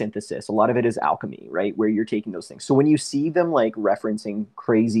it is synthesis. A lot of it is alchemy, right? Where you're taking those things. So when you see them like referencing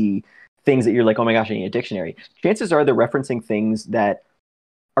crazy things that you're like, oh my gosh, I need a dictionary. Chances are they're referencing things that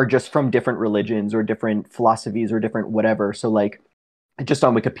are just from different religions or different philosophies or different whatever. So like just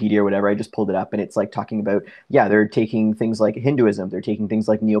on Wikipedia or whatever, I just pulled it up and it's like talking about, yeah, they're taking things like Hinduism, they're taking things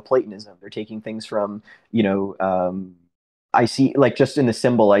like Neoplatonism, they're taking things from, I see like just in the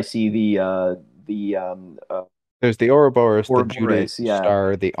symbol, I see There's the Ouroboros, the Judas Ouroboros, yeah,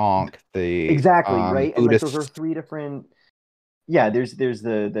 star, the Ankh, the exactly, right. And like those are Buddhist. three different. Yeah, there's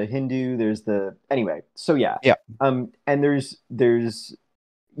the Hindu, there's the, anyway. So yeah, Yeah. and there's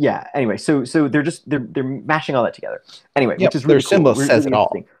yeah. Anyway, so they're mashing all that together. Anyway, which Yep. is Their really cool, symbol says really it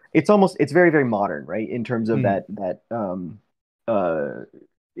all. interesting. It's very very modern, right? In terms of Mhm. that uh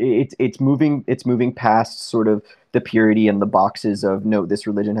it's moving past sort of the purity and the boxes of, no, this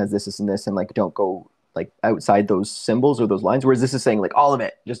religion has this and this, and like don't go like outside those symbols or those lines. Whereas this is saying like all of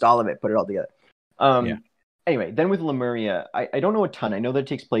it, just all of it, put it all together. Yeah. Um, anyway, then with Lemuria, I don't know a ton. I know that it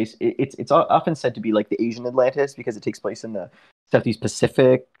takes place. It's often said to be like the Asian Atlantis because it takes place in the Southeast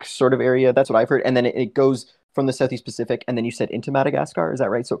Pacific sort of area. That's what I've heard. And then it goes from the Southeast Pacific, and then you said into Madagascar. Is that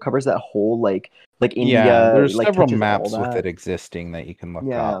right? So it covers that whole like Yeah, India, there's like several touches all maps with it that. existing that you can look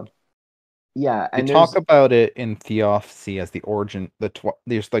Yeah, up. yeah, They and talk there's about it in Theosophy as the origin.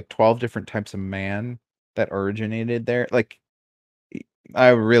 There's like 12 different types of man that originated there. Like, I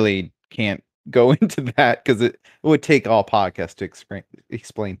really can't go into that because it would take all podcasts to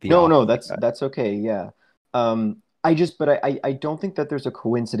explain no, Theosophy. that's okay. Yeah. But I don't think that there's a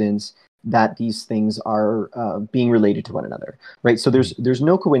coincidence that these things are being related to one another, right? So Mhm. there's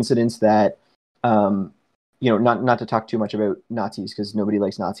no coincidence that not to talk too much about Nazis because nobody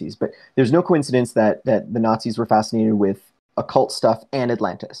likes Nazis, but there's no coincidence that the Nazis were fascinated with occult stuff and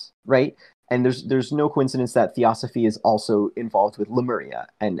Atlantis, right? And there's no coincidence that Theosophy is also involved with Lemuria,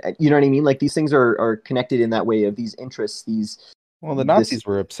 and you know what I mean? Like these things are connected in that way of these interests, these Well, the this Nazis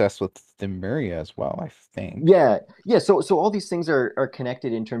were obsessed with Themyria as well, I think. yeah. So all these things are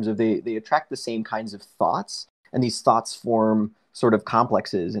connected in terms of they attract the same kinds of thoughts, and these thoughts form sort of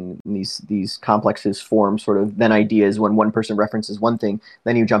complexes, and these complexes form sort of then ideas. When one person references one thing,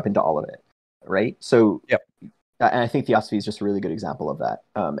 then you jump into all of it, right? So Yep. and I think Theosophy is just a really good example of that.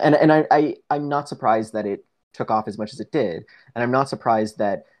 I'm not surprised that it took off as much as it did, and I'm not surprised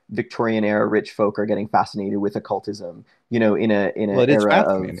that Victorian era rich folk are getting fascinated with occultism. In Well, an it is era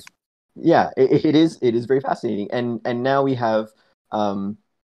of fascinating. yeah, it is very fascinating, and now we have um,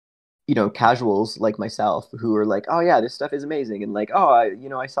 casuals like myself who are like, oh yeah, this stuff is amazing, and like, oh,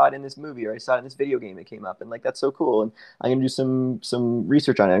 I saw it in this movie or I saw it in this video game that came up, and like that's so cool, and I'm gonna do some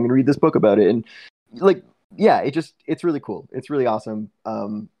research on it. I'm gonna read this book about it, and like, yeah, it's really cool. It's really awesome.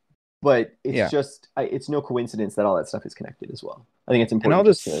 But Yeah. it's no coincidence that all that stuff is connected as well. I think it's And I'll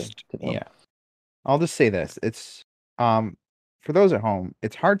important just just, to know. yeah, I'll just say this. Um, for those at home,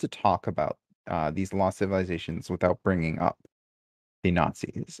 it's hard to talk about these lost civilizations without bringing up the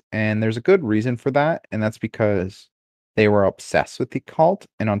Nazis. And there's a good reason for that. And that's because they were obsessed with the cult.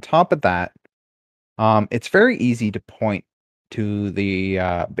 And on top of that, it's very easy to point to the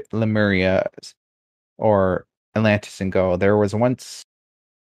Lemuria or Atlantis and go, there was once,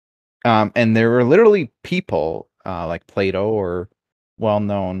 and there were literally people like Plato or well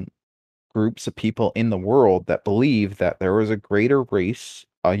known groups of people in the world that believe that there was a greater race,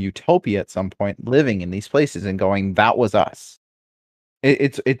 a utopia at some point living in these places and going, that was us.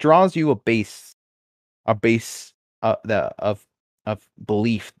 It draws you a base of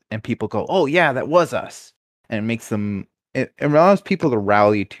belief, and people go, oh yeah, that was us, and it makes them it allows people to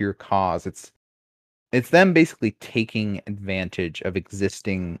rally to your cause. It's them basically taking advantage of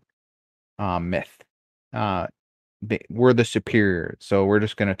existing myth. Uh, we're the superior, so we're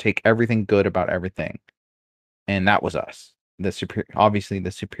just gonna take everything good about everything, and that was us. Obviously,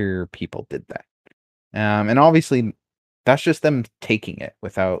 the superior people did that, and obviously, that's just them taking it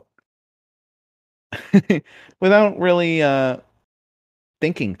without without really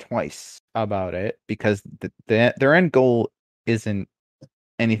thinking twice about it, because their end goal isn't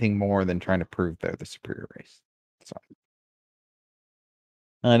anything more than trying to prove they're the superior race. So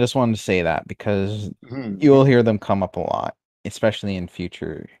I just wanted to say that because Mhm. you will hear them come up a lot, especially in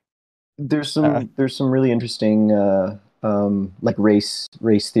future. There's some really interesting like race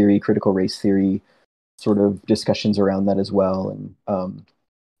theory, critical race theory sort of discussions around that as well. And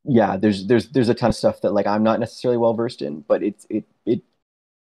yeah, there's a ton of stuff that like I'm not necessarily well versed in, but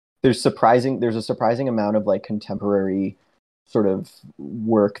there's a surprising amount of like contemporary sort of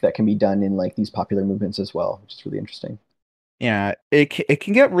work that can be done in like these popular movements as well, which is really interesting. Yeah, it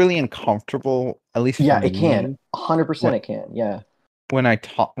can get really uncomfortable, at least for Yeah, it can. me, 100% when it can. Yeah.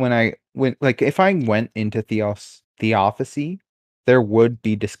 when like if I went into theosophy, there would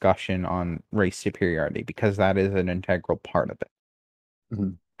be discussion on race superiority because that is an integral part of it.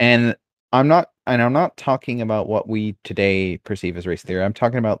 Mhm. And I'm not talking about what we today perceive as race theory. I'm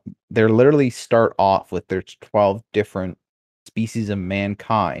talking about they literally start off with there's 12 different species of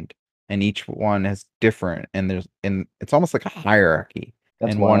mankind, and each one is different, and it's almost like a hierarchy,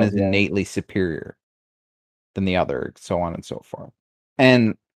 That's and one wild. is Yeah. innately superior than the other, so on and so forth.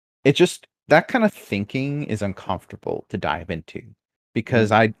 And it just that kind of thinking is uncomfortable to dive into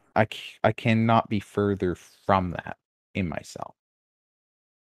because Mhm. I cannot be further from that in myself.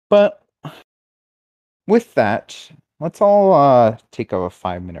 But with that, let's all take a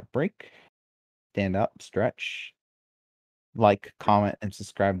 5-minute break, stand up, stretch, like, comment, and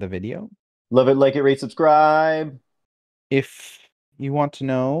subscribe the video. Love it, like it, rate, subscribe. If you want to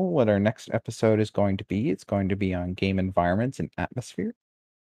know what our next episode is going to be, it's going to be on game environments and atmosphere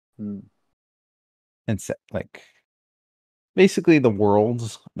Hmm. and set like basically the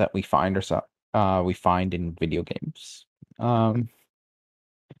worlds that we find in video games. Um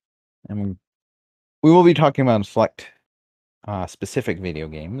and we will be talking about select specific video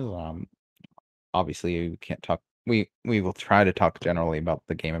games. Obviously, we can't talk. We will try to talk generally about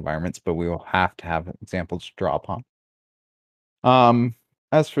the game environments, but we will have to have examples to draw upon.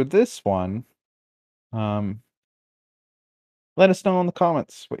 As for this one, let us know in the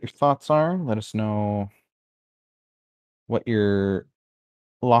comments what your thoughts are. Let us know what your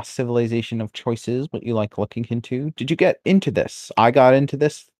Lost Civilization of choice is, what you like looking into. Did you get into this? I got into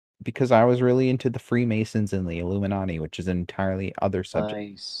this because I was really into the Freemasons and the Illuminati, which is an entirely other subject.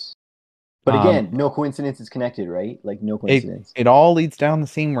 Nice. But Um, again, no coincidence is connected, right? Like no it coincidence. it all leads down the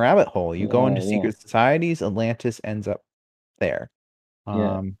same rabbit hole. You go Yeah, into yeah, secret societies, Atlantis ends up there.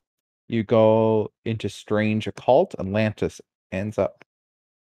 yeah. You go into strange occult, Atlantis ends up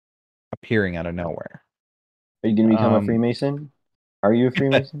appearing out of nowhere. Are you gonna become a Um, Freemason? Are you a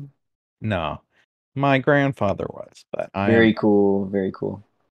Freemason? no, my grandfather was, but I am Very cool. Very cool.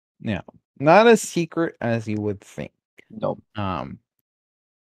 yeah, not as secret as you would think. Nope. Um,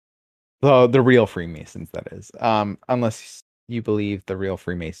 the real Freemasons, that is. Unless you believe the real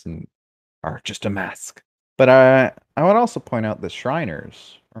Freemason are just a mask. But I would also point out the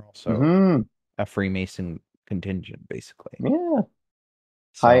Shriners are also Hmm. a Freemason contingent, basically. Yeah.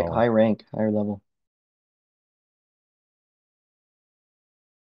 High So, rank, higher level.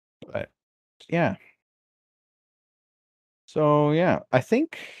 but yeah. So yeah, I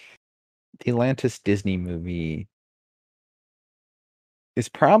think the Atlantis Disney movie is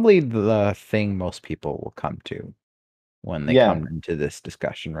probably the thing most people will come to when they Yeah. come into this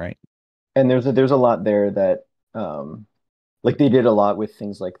discussion, right? And there's a lot there that like they did a lot with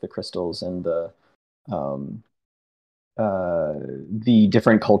things like the crystals and um the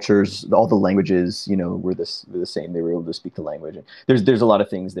different cultures, all the languages, were the same. They were able to speak the language. There's a lot of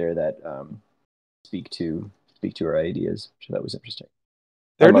things there that speak to speak to our ideas. So that was interesting.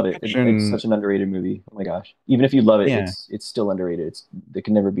 I Their love it. It's depiction, such an underrated movie. Oh my gosh! Even if you love it, yeah. it's still underrated. It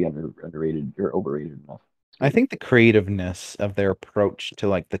can never be underrated or overrated enough. It's I great. think the creativeness of their approach to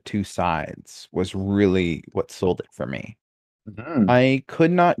like the two sides was really what sold it for me. Mhm. I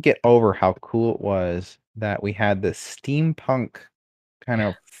could not get over how cool it was that we had this steampunk kind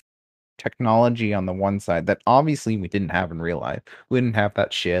of technology on the one side that obviously we didn't have in real life. We didn't have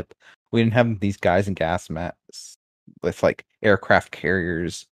that ship. We didn't have these guys in gas masks with like aircraft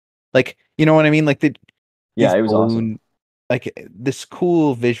carriers. Like, you know what I mean? Like Yeah, these it was awesome. balloon like this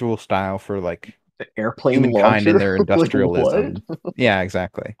cool visual style for like The airplane humankind and launcher, their like what? industrialism. Yeah,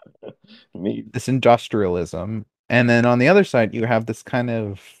 exactly. Me. This industrialism. And then on the other side, you have this kind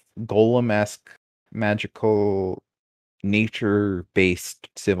of golem-esque magical nature-based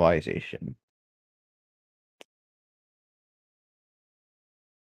civilization.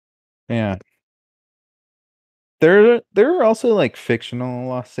 Yeah. There are also like fictional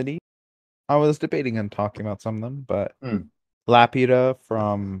lost cities. I was debating on talking about some of them, but Hmm. Laputa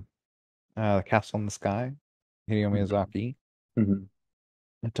from The Castle in the Sky, Hideo Mhm. Miyazaki. Mhm.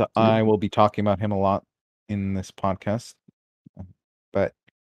 It's a good I one. will be talking about him a lot in this podcast, but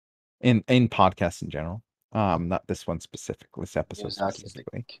in podcasts in general. Not this one specific, this episode Miyazaki's the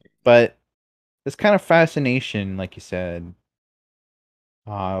specifically. king. But this kind of fascination, like you said,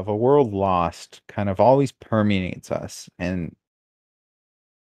 of a world lost kind of always permeates us. And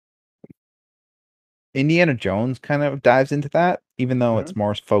Indiana Jones kind of dives into that, even though Mhm. it's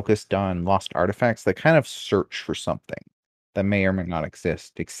more focused on lost artifacts. They kind of search for something that may or may not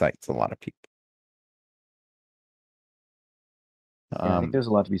exist, excites a lot of people. Yeah, I think Um, there's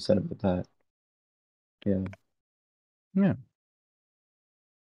a lot to be said about that. Yeah. yeah.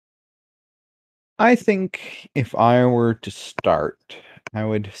 I think if I were to start, I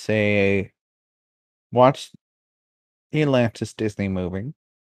would say watch the Atlantis Disney movie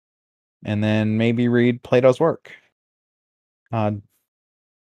and then maybe read Plato's work. Uh,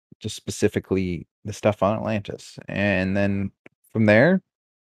 just specifically the stuff on Atlantis. And then from there,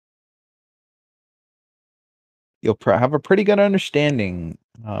 you'll have a pretty good understanding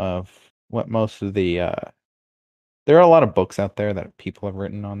of what most of the there are a lot of books out there that people have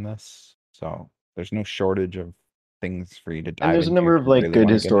written on this, so there's no shortage of things for you to And dive there's a into if number of you like really good want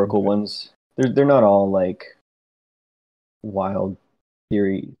to get historical into it. ones. They're not all like wild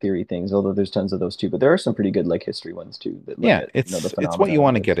theory things, although there's tons of those too. But there are some pretty good like history ones too that look Yeah, at the it's what phenomena you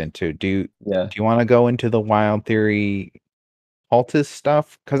want of to it. get into. Yeah. Do you want to go into the wild theory cultist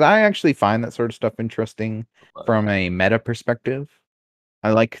stuff? Because I actually find that sort of stuff interesting But, from a meta perspective.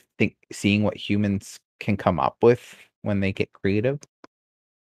 I like seeing what humans can come up with when they get creative.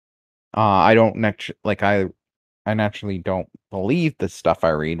 I don't like I naturally don't believe the stuff I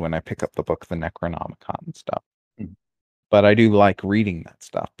read when I pick up the book, the Necronomicon and stuff. but I do like reading that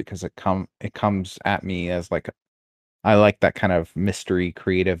stuff because it comes at me as like I like that kind of mystery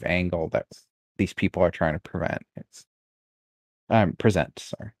creative angle that these people are trying to present,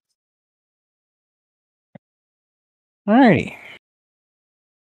 sorry. Alrighty.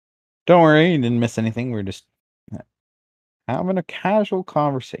 Don't worry, you didn't miss anything. We're just having a casual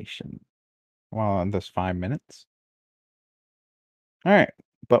conversation while in this 5 minutes. All right,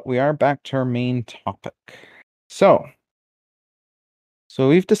 but we are back to our main topic. So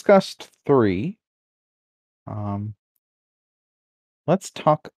we've discussed 3. Um, let's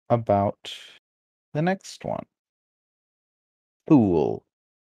talk about the next one. Thule.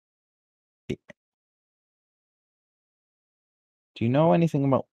 Do you know anything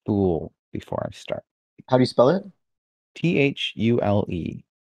about Thule before I start? How do you spell it? Thule.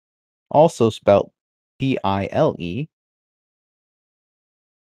 Also spelled Pile.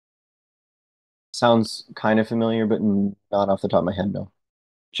 Sounds kind of familiar, but not off the top of my head, no.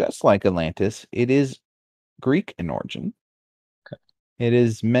 Just like Atlantis, it is Greek in origin. Okay. It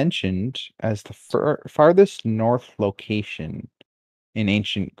is mentioned as the farthest north location in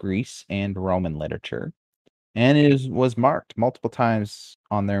ancient Greece and Roman literature, and was marked multiple times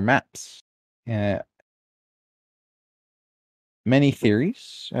on their maps. Uh, Many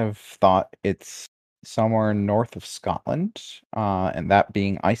theories have thought it's somewhere north of Scotland, and that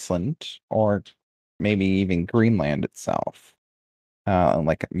being Iceland or maybe even Greenland itself,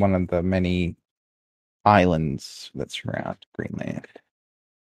 like one of the many islands that surround Greenland.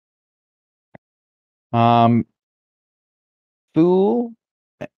 Thule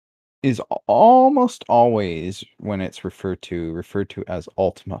is almost always, when it's referred to as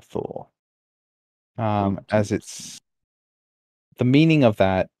Ultima Thule. As it's the meaning of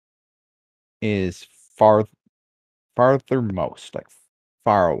that is farthermost, like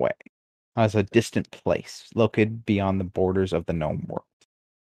far away, as a distant place located beyond the borders of the known world.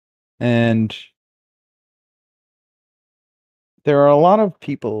 And there are a lot of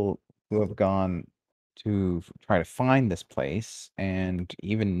people who have gone to try to find this place and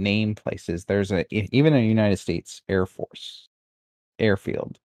even name places. There's even a United States Air Force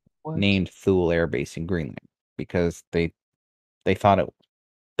airfield What? named Thule Air Base in Greenland because they thought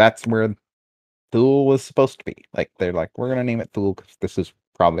that's where Thule was supposed to be. Like they're like, we're gonna name it Thule because this is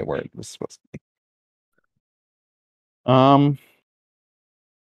probably where it was supposed to be. Um,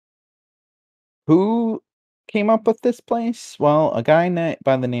 who came up with this place? Well, a guy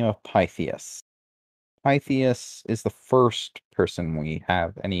by the name of Pytheas. Pytheas is the first person we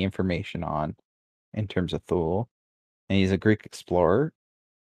have any information on in terms of Thule, and he's a Greek explorer.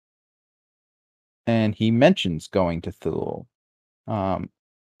 And he mentions going to Thule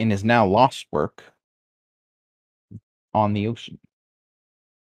in his now lost work on the ocean.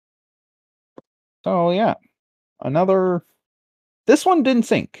 So yeah, another. This one didn't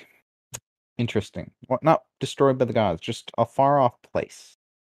sink. Interesting. What? Not destroyed by the gods, just a far off place.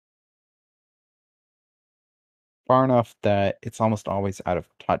 Far enough that it's almost always out of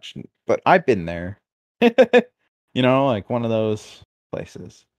touch. But I've been there. Like one of those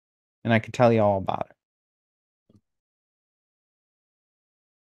places. And I can tell you all about it.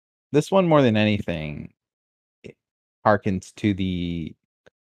 This one, more than anything, it harkens to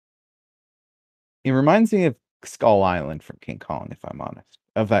it reminds me of Skull Island from King Kong, if I'm honest.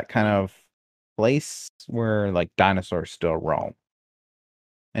 Of that kind of place where like dinosaurs still roam.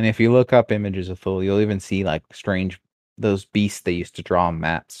 And if you look up images of Thule, you'll even see like those beasts they used to draw on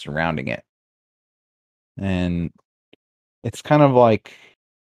maps surrounding it. And it's kind of like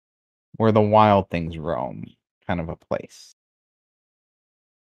where the wild things roam, kind of a place.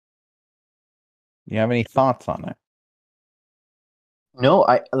 You have any thoughts on it? No,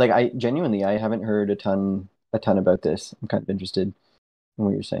 I genuinely I haven't heard a ton about this. I'm kind of interested in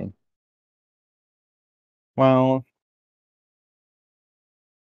what you're saying. Well,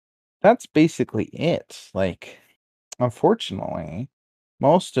 that's basically it. Like, unfortunately,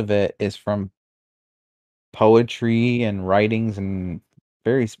 most of it is from poetry and writings and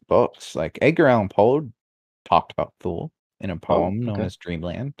various books. Like Edgar Allan Poe talked about Thule in a Oh, poem known okay. as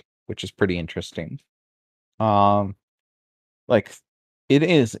Dreamland, which is pretty interesting. Um, like it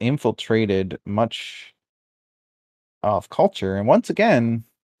is infiltrated much of culture, and once again,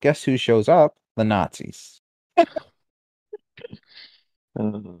 guess who shows up? The Nazis.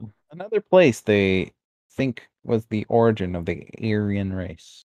 Uh, Another place they think was the origin of the Aryan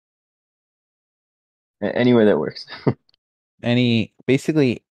race. Anyway, that works.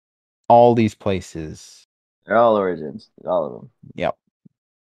 Basically all these places. They're all origins, all of them. Yep.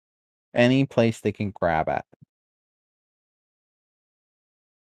 Any place they can grab at.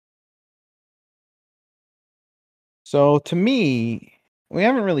 So to me, we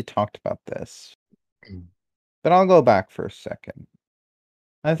haven't really talked about this, but I'll go back for a second.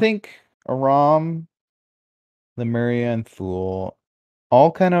 I think Aram, Lemuria, and Thule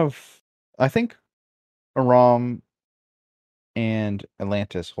all kind of. I think Aram and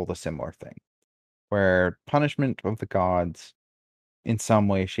Atlantis hold a similar thing, where punishment of the gods, in some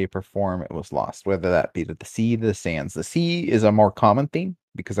way, shape, or form, it was lost, whether that be to the sea, the sands. The sea is a more common theme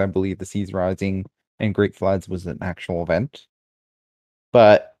because I believe the seas rising and great floods was an actual event.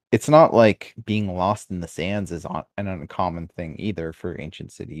 But it's not like being lost in the sands is an uncommon thing either for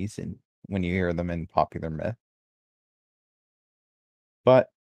ancient cities and when you hear them in popular myth.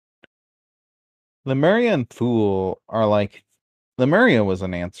 But Lemuria and Thule are like Lemuria was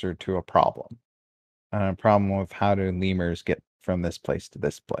an answer to a problem. A problem of how do lemurs get from this place to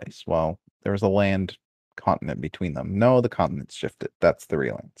this place? Well, there was a land continent between them. No, the continents shifted. That's the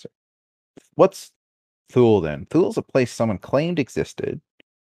real answer. What's Thule then? Thule's a place someone claimed existed.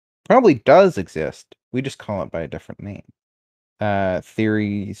 Probably does exist. We just call it by a different name.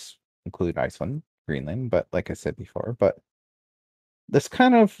 Theories include Iceland, Greenland, but like I said before, but this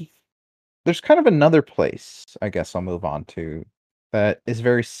kind of there's kind of another place, I guess I'll move on to, that is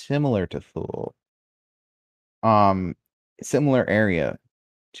very similar to Thule. Um, Similar area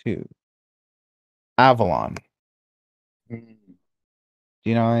too. Avalon. Mm. Do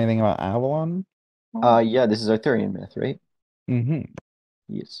you know anything about Avalon? Yeah, this is Arthurian myth, right? Mm-hmm.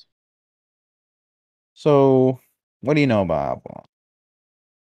 Yes. So, what do you know about Avalon?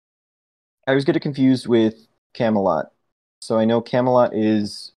 I was getting confused with Camelot. So I know Camelot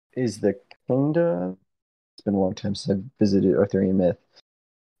is the kingdom. It's been a long time since I've visited Arthurian myth.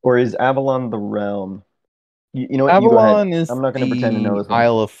 Or is Avalon the realm? You know what? You go ahead. Avalon is I'm not going to pretend to know the this one.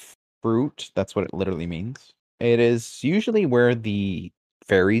 Isle of Fruit. That's what it literally means. It is usually where the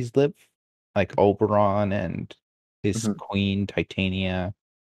fairies live, like Oberon and his Mhm. queen Titania.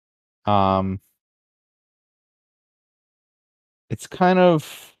 Um, it's kind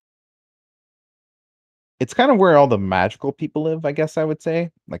of it's kind of where all the magical people live, I guess I would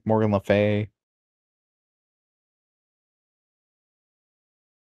say, like Morgan Le Fay.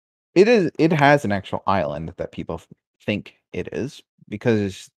 It has an actual island that people think it is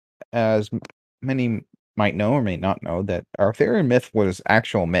because as many might know or may not know that Arthurian myth was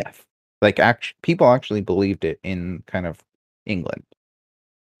actual myth. Like people actually believed it in kind of England.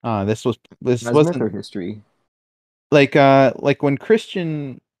 This As myth wasn't or history? like when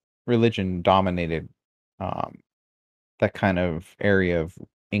Christian religion dominated um that kind of area of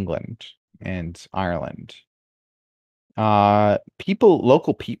England and Ireland.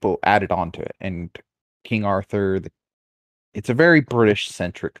 Local people added on to it, and King Arthur, it's a very British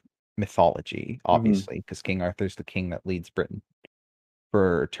centric mythology, Hmm. obviously, because King Arthur's the king that leads Britain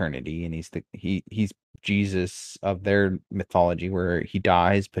for eternity, and he's Jesus of their mythology, where he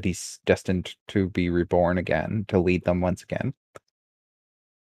dies, but he's destined to be reborn again to lead them once again.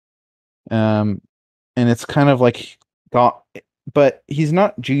 Um, and it's kind of like God, but he's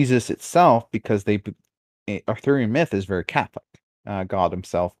not Jesus itself because Arthurian myth is very Catholic. God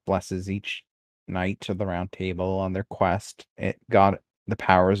himself blesses each knight of the round table on their quest. The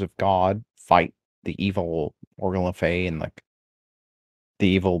powers of God fight the evil Morgan Le Fay and like the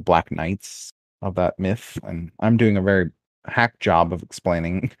evil Black Knights of that myth. And I'm doing a very hack job of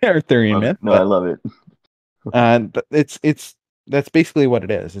explaining Arthurian Love it. myth, No, I but love it. it's that's basically what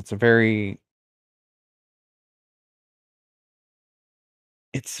it is.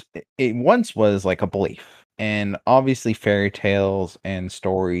 It once was like a belief, and obviously fairy tales and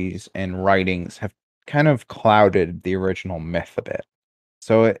stories and writings have kind of clouded the original myth a bit.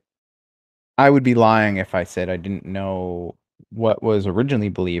 So I would be lying if I said I didn't know what was originally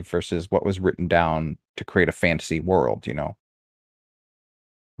believed versus what was written down to create a fantasy world, you know.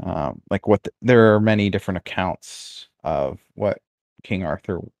 There are many different accounts of what King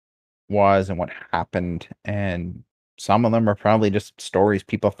Arthur was and what happened, and some of them are probably just stories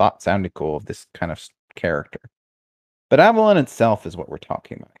people thought sounded cool of this kind of character. But Avalon itself is what we're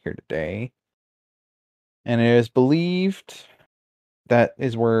talking about here today, and it is believed that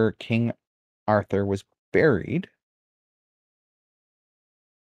is where King Arthur was buried,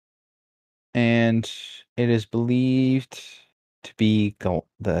 and it is believed to be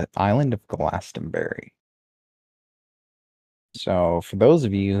the island of Glastonbury. So, for those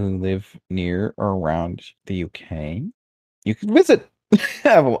of you who live near or around the UK, you can visit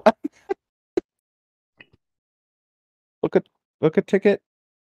Avalon. Book a book a ticket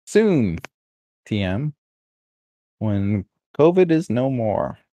soon, TM, when COVID is no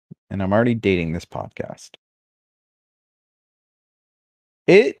more. And I'm already dating this podcast.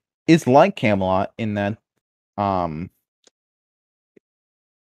 It is like Camelot in that Um,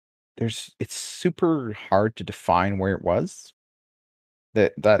 it's super hard to define where it was.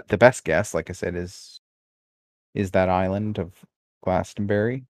 That the best guess, like I said, is that island of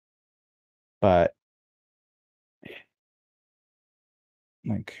Glastonbury. But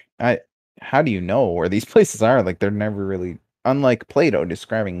like I how do you know where these places are? Like they're never really, unlike Plato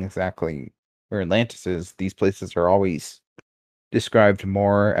describing exactly where Atlantis is, these places are always described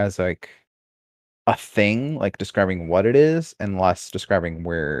more as like a thing, like describing what it is, and less describing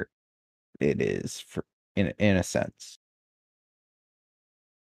where it is for in a sense.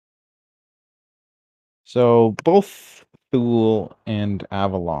 So both Thule and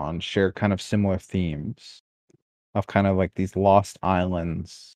Avalon share kind of similar themes of kind of like these lost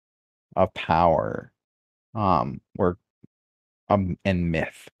islands of power, where and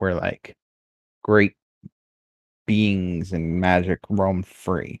myth, where like great beings and magic roam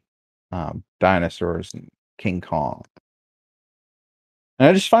free, dinosaurs and King Kong. And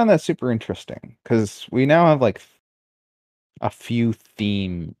I just find that super interesting because we now have like a few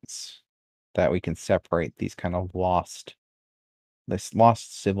themes that we can separate these kind of lost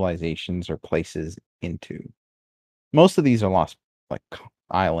civilizations or places into. Most of these are lost like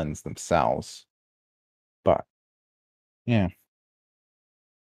islands themselves, but yeah,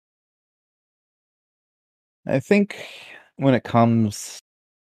 I think when it comes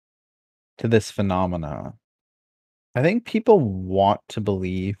to this phenomena, I think people want to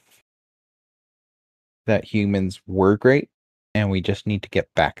believe that humans were great and we just need to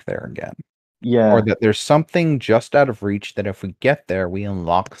get back there again. Or Yeah, that there's something just out of reach that if we get there, we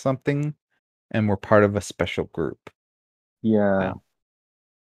unlock something and we're part of a special group yeah, now.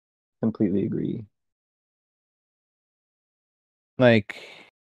 completely agree. Like,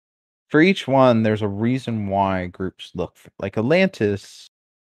 for each one, there's a reason why groups look for, like Atlantis.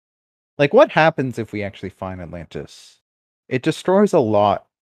 Like, what happens if we actually find Atlantis? It destroys a lot.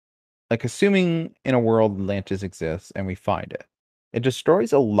 Like, assuming in a world Atlantis exists and we find it, it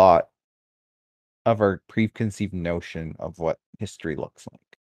destroys a lot of our preconceived notion of what history looks like.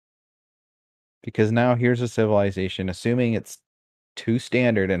 Because now here's a civilization, assuming it's too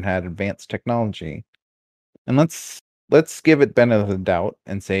standard and had advanced technology. And let's give it benefit of the doubt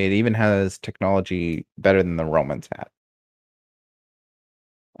and say it even has technology better than the Romans had.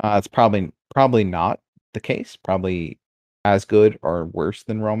 It's probably not the case. Probably as good or worse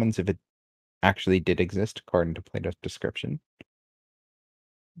than Romans if it actually did exist according to Plato's description.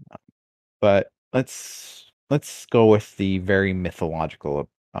 But let's go with the very mythological,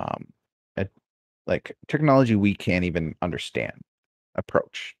 uh, like technology we can't even understand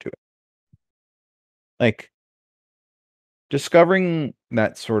approach to it. Like discovering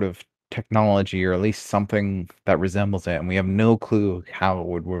that sort of technology, or at least something that resembles it, and we have no clue how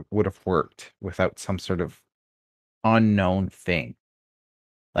it would have worked without some sort of unknown thing.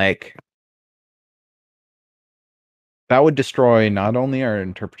 Like that would destroy not only our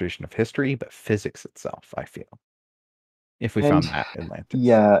interpretation of history, but physics itself, I feel, if we And found that Atlantis.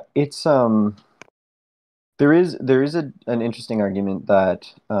 yeah, it's there is an interesting argument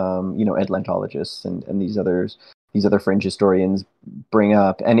that Atlantologists and these other fringe historians bring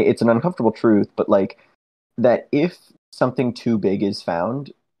up, and it's an uncomfortable truth, but like that if something too big is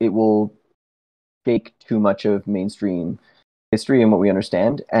found, it will shake too much of mainstream history and what we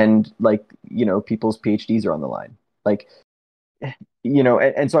understand, and like people's PhDs are on the line, like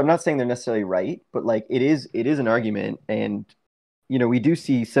and so I'm not saying they're necessarily right, but like it is an argument, and we do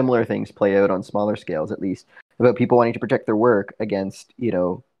see similar things play out on smaller scales, at least, about people wanting to protect their work against,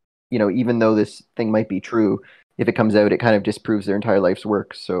 even though this thing might be true, if it comes out, it kind of disproves their entire life's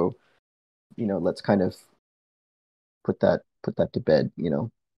work. So, let's kind of put that to bed.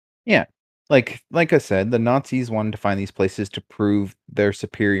 Yeah. Like I said, the Nazis wanted to find these places to prove their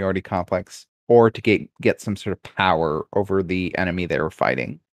superiority complex or to get some sort of power over the enemy they were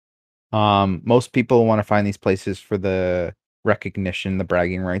fighting. Most people want to find these places for the recognition, the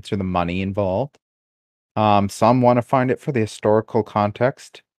bragging rights, or the money involved. Some want to find it for the historical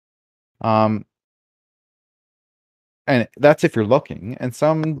context. Um, and that's if you're looking, and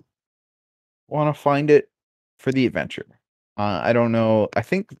some want to find it for the adventure. I don't know. I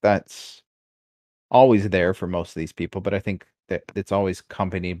think that's always there for most of these people, but I think that it's always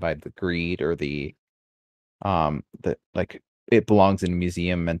accompanied by the greed or the like it belongs in a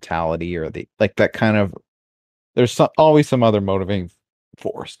museum mentality, or the like that kind of, there's always some other motivating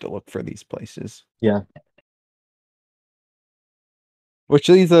force to look for these places. Yeah. Which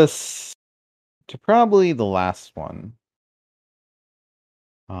leads us to probably the last one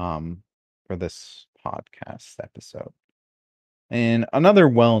um for this podcast episode. And another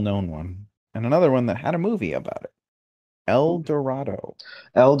well-known one. and another one that had a movie about it. El Dorado,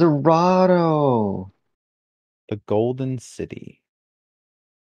 El Dorado. the Golden City.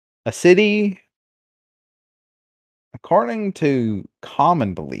 A city, according to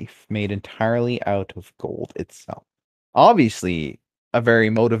common belief, made entirely out of gold itself. Obviously, a very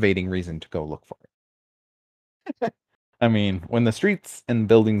motivating reason to go look for it. I mean, when the streets and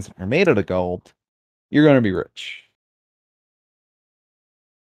buildings are made out of gold, you're going to be rich.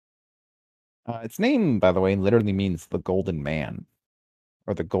 Its name, by the way, literally means the Golden Man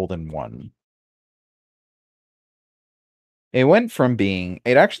or the Golden One.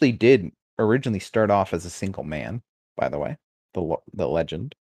 It actually did originally start off as a single man, by the way, the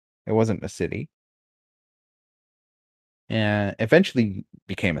legend. It wasn't a city. And eventually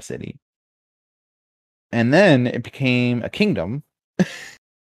became a city. And then it became a kingdom.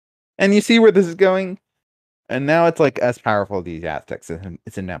 And you see where this is going? And now it's like as powerful as the Aztecs.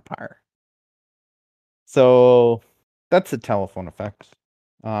 It's an empire. So that's the telephone effect,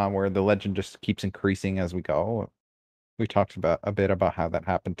 where the legend just keeps increasing as we go. We talked about a bit about how that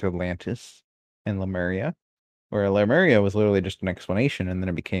happened to Atlantis and Lemuria, where Lemuria was literally just an explanation, and then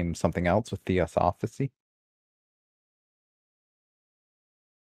it became something else with Theosophy.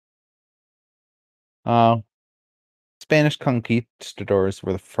 Spanish conquistadors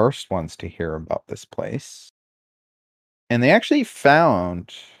were the first ones to hear about this place. And they actually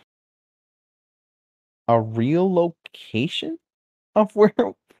found a real location of where,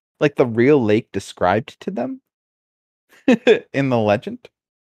 like, the real lake described to them in the legend.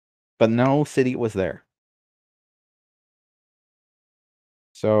 But no city was there.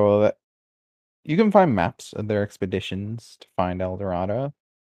 So you can find maps of their expeditions to find El Dorado.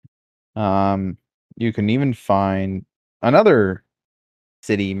 You can even find another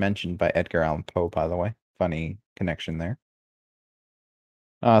city mentioned by Edgar Allan Poe, by the way. Funny connection there.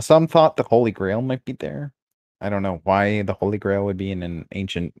 Some thought the Holy Grail might be there. I don't know why the Holy Grail would be in an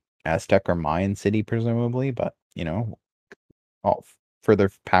ancient Aztec or Mayan city, presumably, but, all further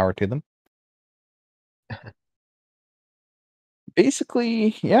power to them.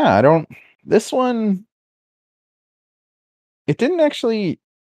 Basically, yeah, this one, it didn't actually,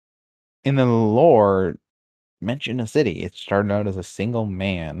 in the lore, mention a city. It started out as a single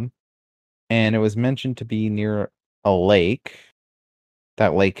man, and it was mentioned to be near a lake.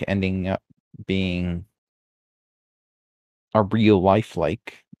 That lake ending up being a real life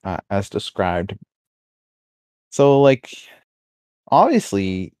lake, as described. So, like,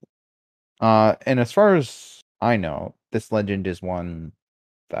 obviously, and as far as I know, this legend is one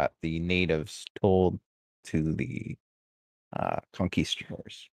that the natives told to the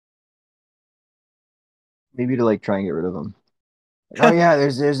conquistadors. Maybe to like try and get rid of them. Like, oh yeah,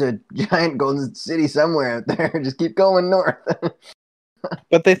 there's a giant golden city somewhere out there. Just keep going north.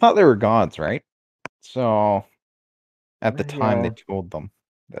 But they thought they were gods, right? So at the time they Yeah. told them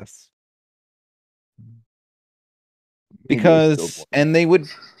this. Maybe it was still And they would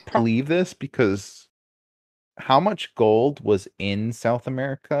believe this because how much gold was in South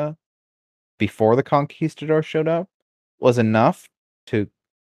America before the conquistadors showed up was enough to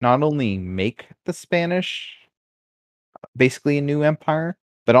not only make the Spanish basically a new empire,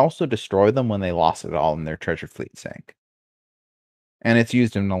 but also destroy them when they lost it all and their treasure fleet sank. And it's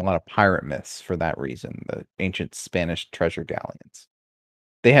used in a lot of pirate myths for that reason, the ancient Spanish treasure galleons.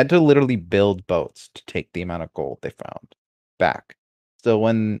 They had to literally build boats to take the amount of gold they found back. So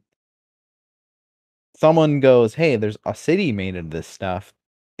when someone goes, hey, there's a city made of this stuff,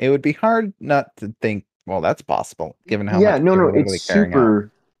 it would be hard not to think, well, that's possible, given how Yeah, much no, they no, were it's literally carrying out.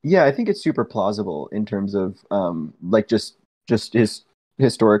 super. Yeah, I think it's super plausible in terms of like just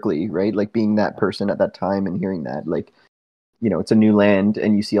historically, right? Like being that person at that time and hearing that, like, it's a new land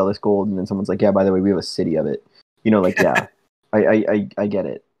and you see all this gold and then someone's like, yeah, by the way, we have a city of it. Like, yeah, I get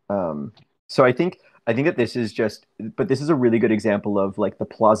it. So I think that this is just, but this is a really good example of like the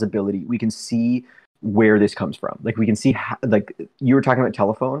plausibility. We can see where this comes from. Like we can see how, like you were talking about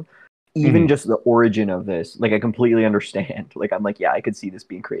telephone, even Mhm. just the origin of this. Like I completely understand. Like I'm like, yeah, I could see this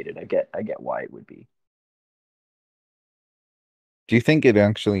being created. I get why it would be. Do you think it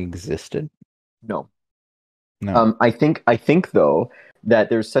actually existed? No. No. I think though that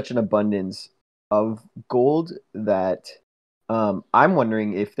there's such an abundance of gold that I'm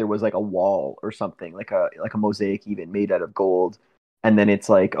wondering if there was like a wall or something, like a mosaic even made out of gold, and then it's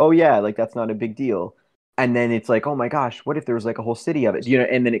like, oh yeah, like that's not a big deal, and then it's like, oh my gosh, what if there was like a whole city of it,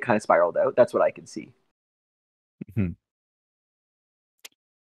 and then it kind of spiraled out. That's what I could see. Mhm.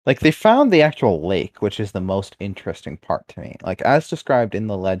 Like, they found the actual lake, which is the most interesting part to me. Like, as described in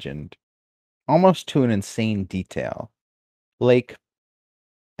the legend, almost to an insane detail. Lake,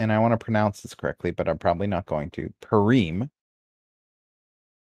 and I want to pronounce this correctly, but I'm probably not going to. Perim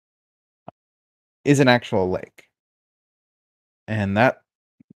is an actual lake, and that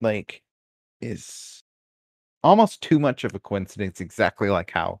lake is almost too much of a coincidence, exactly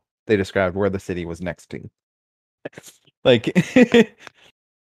like how they described where the city was next to. Like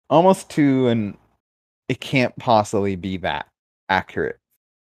almost to an it can't possibly be that accurate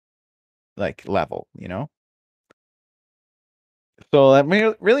like level, you know? So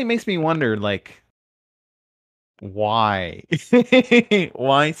that really makes me wonder like why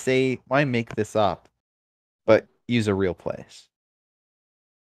why make this up but use a real place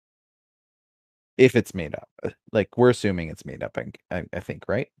if it's made up. Like we're assuming it's made up, I think,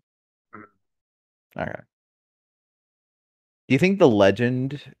 right? All right. Do you think the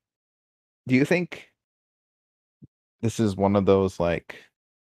legend do you think this is one of those like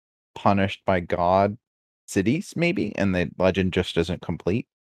punished by God cities maybe and the legend just isn't complete?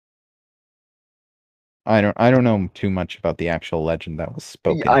 I don't know too much about the actual legend that was Yeah,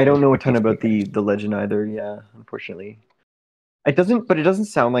 spoken I don't in know a with ton this about movie. the legend either. Yeah, unfortunately, but it doesn't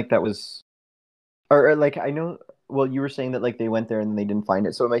sound like that was, or like I know. Well, you were saying that like they went there and they didn't find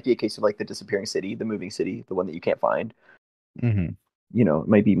it, so it might be a case of like the disappearing city, the moving city, the one that you can't find. Mhm. It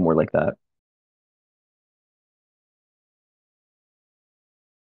might be more like that.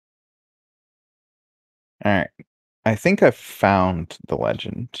 All right. I think I've found the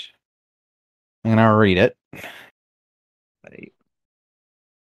legend. And I'll read it. Right.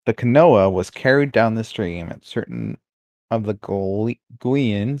 The canoa was carried down the stream, and certain of the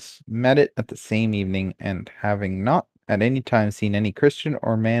Guians met it at the same evening, and having not at any time seen any Christian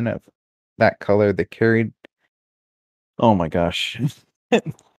or man of that color, they carried. Oh my gosh.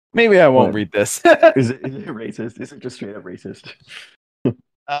 Maybe I won't What read this. is it racist? Is it just straight up racist?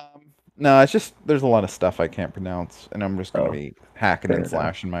 No, it's just there's a lot of stuff I can't pronounce, and I'm just gonna Oh, be hacking fair and enough.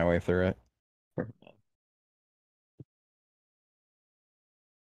 slashing my way through it.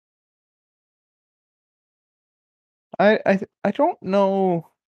 I don't know.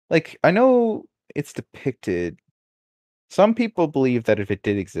 Like I know it's depicted. Some people believe that if it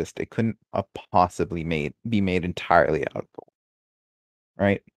did exist, it couldn't possibly be made entirely out of gold,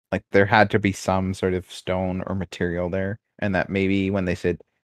 right? Like there had to be some sort of stone or material there, and that maybe when they said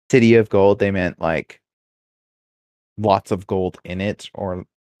city of gold, they meant like lots of gold in it or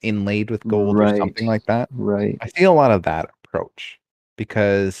inlaid with gold or Right, something like that. right. I see a lot of that approach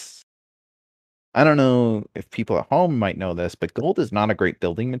because I don't know if people at home might know this, but gold is not a great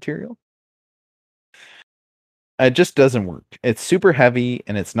building material. It just doesn't work. It's super heavy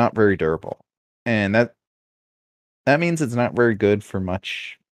and it's not very durable. And that means it's not very good for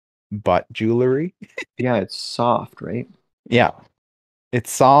much butt jewelry. Yeah, it's soft, right? Yeah.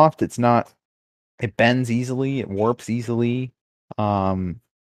 It's soft, it bends easily, it warps easily. Um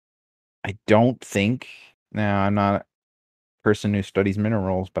I don't think now I'm not a person who studies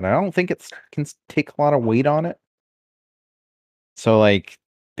minerals, but I don't think it can take a lot of weight on it. So like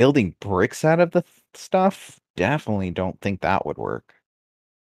building bricks out of the stuff, definitely don't think that would work.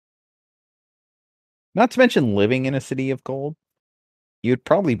 Not to mention living in a city of gold. You'd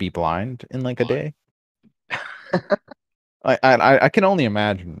probably be blind in like a day. I can only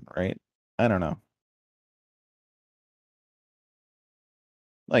imagine, right? I don't know.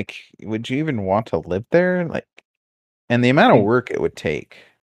 Like, would you even want to live there? Like, and the amount of I work it would take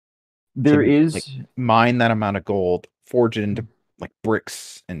there to like is mine that amount of gold, forge it into like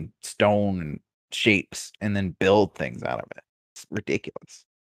bricks and stone and shapes, and then build things out of it. It's ridiculous.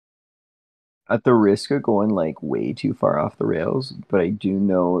 at the risk of going like way too far off the rails, but I do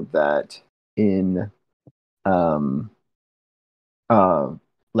know that in um uh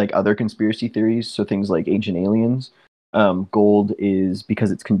like other conspiracy theories, so things like ancient aliens, gold is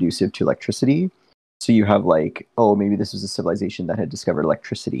because it's conducive to electricity. So you have like, oh, maybe this was a civilization that had discovered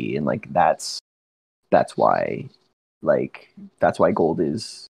electricity, and like that's why that's why gold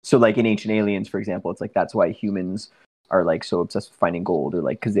is so like in ancient aliens, for example, it's like that's why humans are like so obsessed with finding gold, or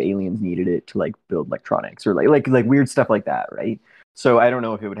like because the aliens needed it to like build electronics, or like weird stuff like that, right? So I don't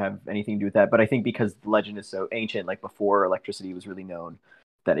know if it would have anything to do with that, but I think because the legend is so ancient, like before electricity was really known,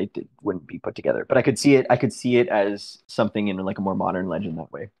 that wouldn't be put together. But I could see it as something in like a more modern legend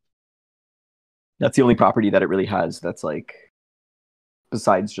that way. That's the only property that it really has that's like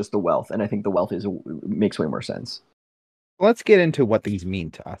besides just the wealth, and I think the wealth is makes way more sense. Let's get into what these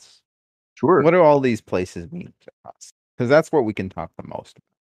mean to us. Sure. What do all these places mean to us? Because that's what we can talk the most about.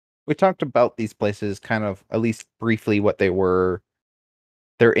 We talked about these places kind of at least briefly what they were,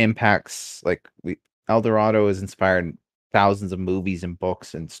 their impacts. Like we El Dorado has inspired thousands of movies and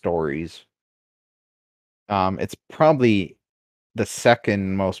books and stories. It's probably the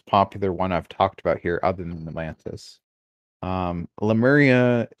second most popular one I've talked about here, other than Atlantis.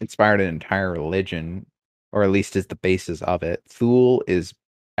 Lemuria inspired an entire religion, or at least is the basis of it. Thule is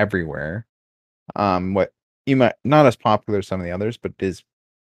everywhere. What you might not as popular as some of the others, but is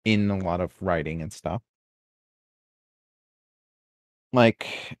in a lot of writing and stuff.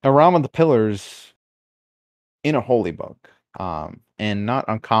 Like Aram of the Pillars in a holy book. And not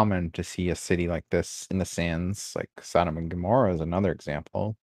uncommon to see a city like this in the sands, like Sodom and Gomorrah is another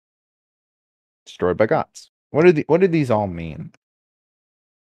example, destroyed by gods. What do these all mean?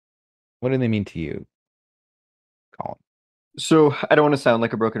 What do they mean to you, Colin? So I don't want to sound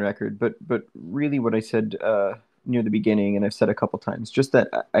like a broken record, but really what I said near the beginning, and I've said a couple times, just that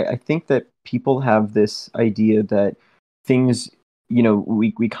I think that people have this idea that things,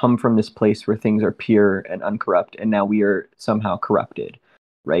 we come from this place where things are pure and uncorrupt, and now we are somehow corrupted,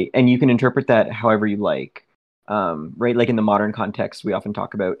 right? And you can interpret that however you like, right? Like in the modern context, we often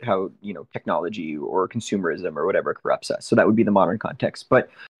talk about how, technology or consumerism or whatever corrupts us. So that would be the modern context. But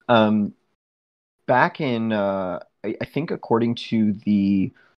um, back in I think according to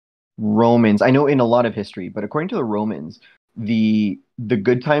the Romans, I know in a lot of history, but according to the Romans, the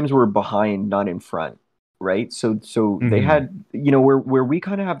good times were behind, not in front, right? So they Mm-hmm. had, where we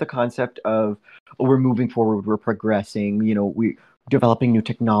kind of have the concept of, oh, we're moving forward, we're progressing, we developing new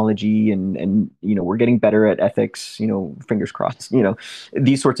technology and we're getting better at ethics, fingers crossed,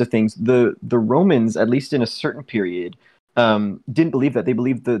 these sorts of things. The Romans, at least in a certain period, didn't believe that. They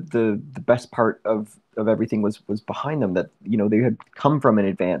believed the best part of everything was behind them. That they had come from an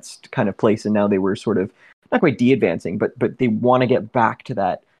advanced kind of place, and now they were sort of not quite de-advancing, but they want to get back to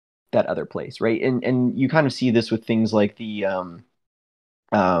that other place, right? And you kind of see this with things like the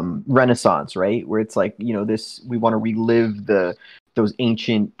Renaissance, right? Where it's like this we want to relive those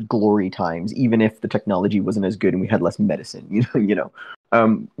ancient glory times, even if the technology wasn't as good and we had less medicine.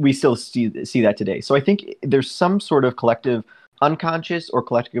 We still see that today. So I think there's some sort of collective unconscious or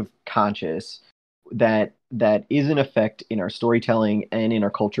collective conscious that is in effect in our storytelling and in our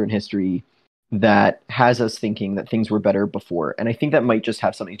culture and history that has us thinking that things were better before. And I think that might just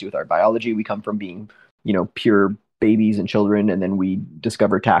have something to do with our biology. We come from being, pure babies and children, and then we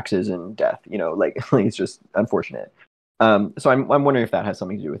discover taxes and death. Like it's just unfortunate. So I'm wondering if that has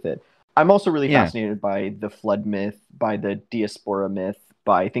something to do with it. I'm also really Yeah, fascinated by the flood myth, by the diaspora myth,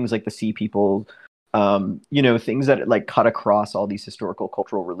 by things like the sea people, things that like cut across all these historical,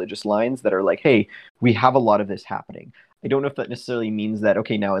 cultural, religious lines that are like, hey, we have a lot of this happening. I don't know if that necessarily means that,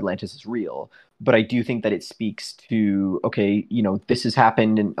 okay, now Atlantis is real, but I do think that it speaks to, okay, this has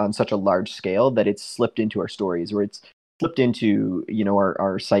happened on such a large scale that it's slipped into our stories, or it's slipped into,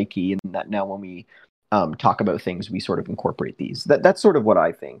 our psyche, and that now when we talk about things, we sort of incorporate these. That's sort of what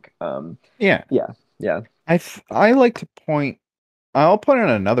I think. yeah. Yeah, yeah. I like to point. I'll put in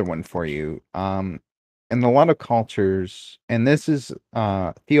another one for you. In a lot of cultures, and this is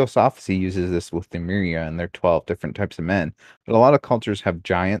Theosophy uses this with Lemuria and their 12 different types of men. But a lot of cultures have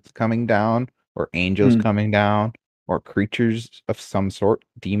giants coming down, or angels Mm, coming down, or creatures of some sort,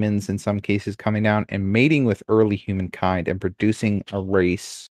 demons in some cases coming down and mating with early humankind and producing a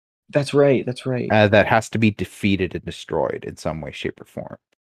race that's right. That's right. that has to be defeated and destroyed in some way, shape, or form.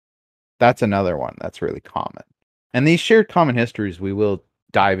 That's another one that's really common. And these shared common histories we will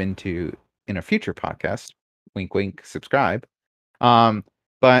dive into in a future podcast. Wink, wink, subscribe. Um,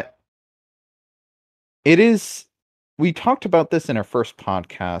 but it is, we talked about this in our first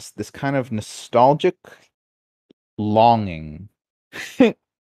podcast, this kind of nostalgic longing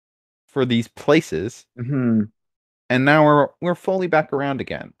for these places. Hmm. And now we're fully back around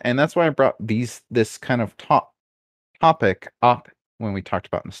again. And that's why I brought this kind of topic up when we talked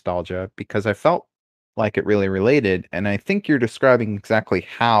about nostalgia, because I felt like it really related, and I think you're describing exactly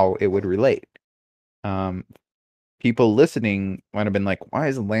how it would relate. Um, People listening might have been like, "Why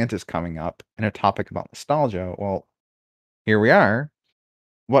is Atlantis coming up in a topic about nostalgia?" Well, here we are.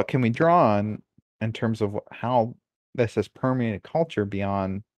 What can we draw on in terms of how this has permeated culture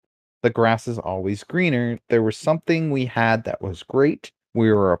beyond the grass is always greener? There was something we had that was great.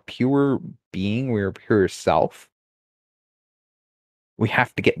 We were a pure being. We were pure self. We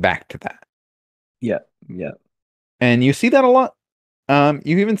have to get back to that. Yeah, yeah. And you see that a lot.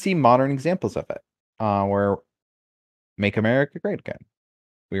 You even see modern examples of it, where make America great again.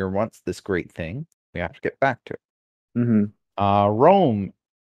 We were once this great thing. We have to get back to it. Hmm. Rome,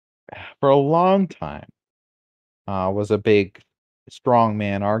 for a long time, was a big strong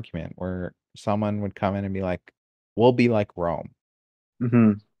man argument where someone would come in and be like, "We'll be like Rome.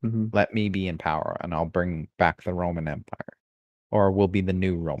 Hmm. Hmm. Let me be in power, and I'll bring back the Roman Empire, or we'll be the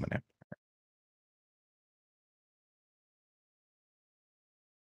new Roman Empire."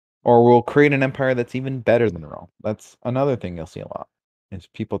 Or we'll create an empire that's even better than Rome. That's another thing you'll see a lot, is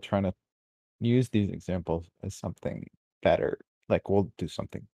people trying to use these examples as something better. Like, we'll do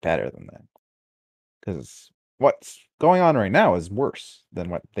something better than that. Because what's going on right now is worse than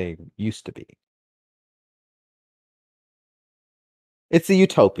what they used to be. It's a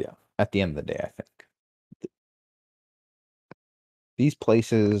utopia at the end of the day, I think. These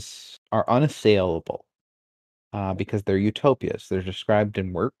places are unassailable because they're utopias. They're described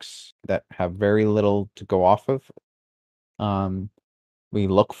in works that have very little to go off of. We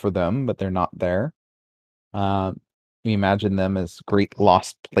look for them, but they're not there. We imagine them as great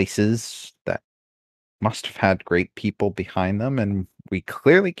lost places that must have had great people behind them, and we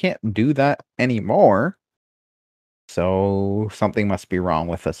clearly can't do that anymore. So something must be wrong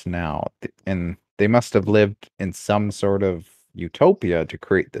with us now. And they must have lived in some sort of utopia to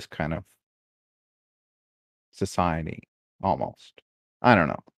create this kind of society, almost. I don't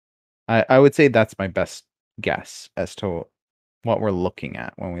know. I would say that's my best guess as to what we're looking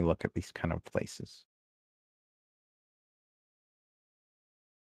at when we look at these kind of places.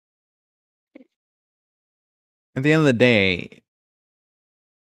 At the end of the day,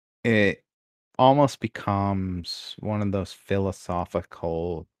 it almost becomes one of those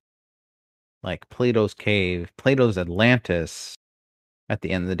philosophical, like Plato's cave, Plato's Atlantis, at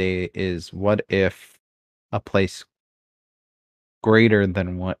the end of the day, is what if a place greater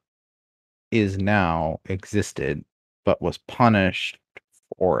than what is now existed, but was punished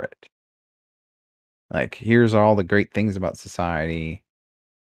for it? Like, here's all the great things about society,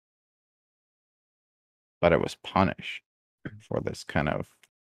 but it was punished for this kind of,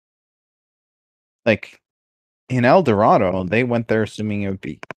 like, in El Dorado, they went there assuming it would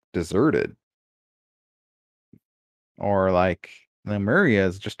be deserted. Or like Lemuria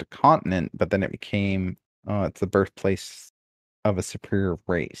is just a continent, but then it became, oh, it's the birthplace of a superior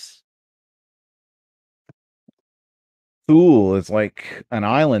race. Thule is like an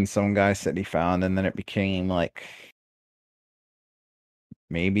island some guy said he found, and then it became like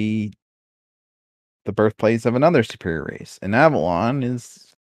maybe the birthplace of another superior race. And Avalon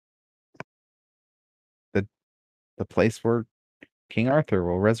is the the place where King Arthur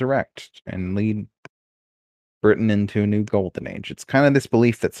will resurrect and lead Britain into a new golden age. It's kind of this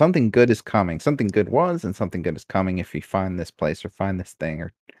belief that something good is coming. Something good was, and something good is coming if you find this place or find this thing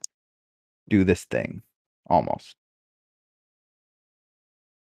or do this thing. Almost.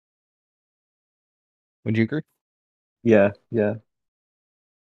 Would you agree? Yeah, yeah.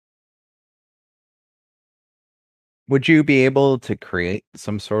 Would you be able to create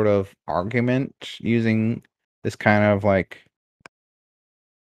some sort of argument using this kind of like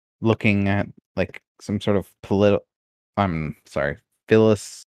looking at like some sort of I'm sorry,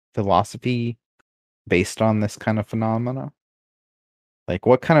 philosophy based on this kind of phenomena? Like,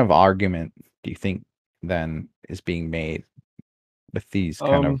 what kind of argument do you think then is being made with these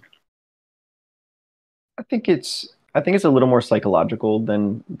kind of? Um, I think it's a little more psychological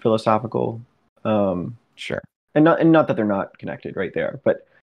than philosophical. Um, Sure. and not that they're not connected right there, but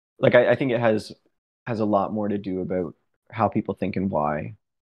like I think it has a lot more to do about how people think and why,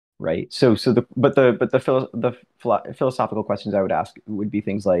 right? So the philosophical questions I would ask would be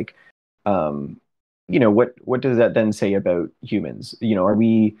things like, um, what does that then say about humans? Are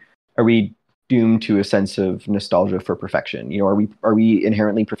we doomed to a sense of nostalgia for perfection? Are we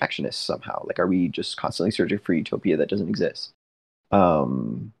inherently perfectionists somehow? Like, are we just constantly searching for utopia that doesn't exist?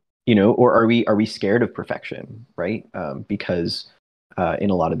 Or are we scared of perfection, right? Because in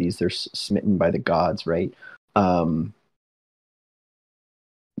a lot of these, they're smitten by the gods, right? Um,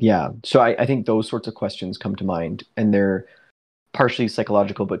 yeah. So I think those sorts of questions come to mind, and they're partially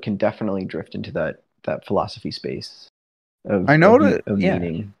psychological, but can definitely drift into that philosophy space I of know of, that, of yeah.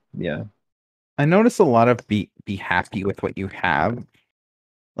 meaning. Yeah. I notice a lot of be happy with what you have.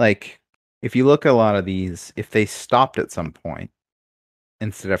 Like, if you look at a lot of these, if they stopped at some point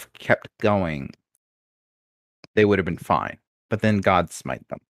instead of kept going, they would have been fine. But then God smite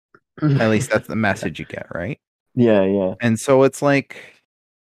them. At least that's the message you get, right? Yeah, yeah. And so it's like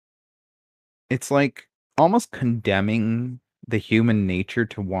almost condemning the human nature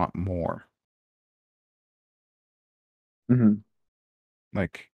to want more. Hmm.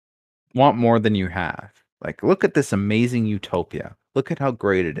 Like, want more than you have. Like, look at this amazing utopia. Look at how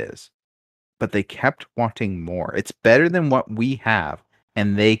great it is. But they kept wanting more. It's better than what we have,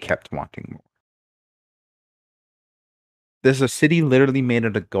 and they kept wanting more. There's a city literally made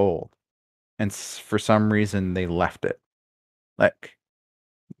out of gold, and for some reason they left it. Like,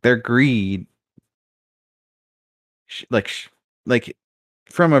 their greed, like, like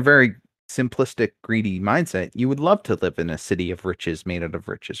from a very simplistic, greedy mindset, you would love to live in a city of riches made out of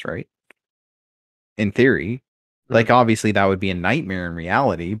riches, right? In theory. Like Mhm. obviously that would be a nightmare in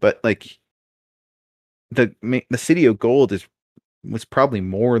reality, but like the city of gold was probably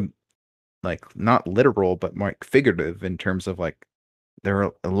more like not literal, but more like figurative in terms of like they're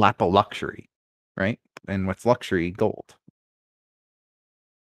a lap of luxury, right? And what's luxury? Gold.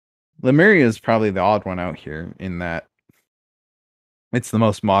 Lemuria is probably the odd one out here in that it's the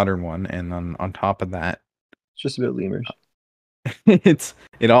most modern one, and on top of that, It's just about lemurs.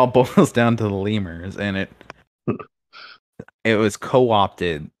 it all boils down to the lemurs, and it was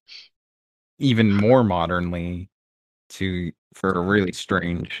co-opted even more modernly to for a really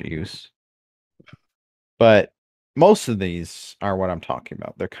strange use. But most of these are what I'm talking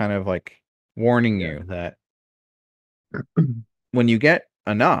about. They're kind of like warning Yeah. you that when you get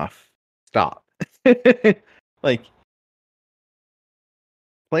enough, stop. Like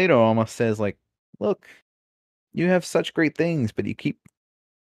Plato almost says like, look, you have such great things, but you keep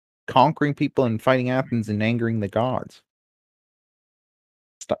conquering people and fighting Athens and angering the gods.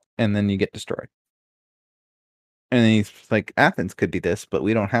 Stop. And then you get destroyed. And then he's like, Athens could be this, but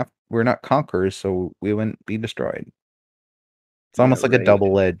we're not conquerors, so we wouldn't be destroyed. It's Yeah, almost like a right.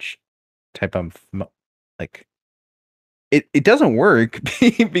 double-edged type of like it doesn't work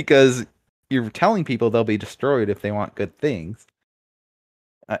because you're telling people they'll be destroyed if they want good things.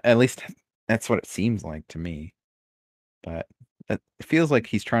 At least that's what it seems like to me. But it feels like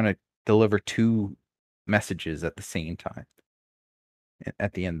he's trying to deliver two messages at the same time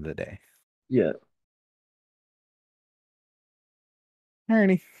at the end of the day. Yeah.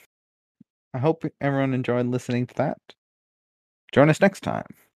 Alrighty. I hope everyone enjoyed listening to that. Join us next time.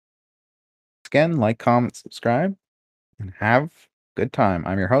 Again, like, comment, subscribe, and have a good time.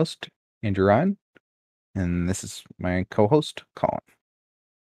 I'm your host, Andrew Ryan, and this is my co-host, Colin.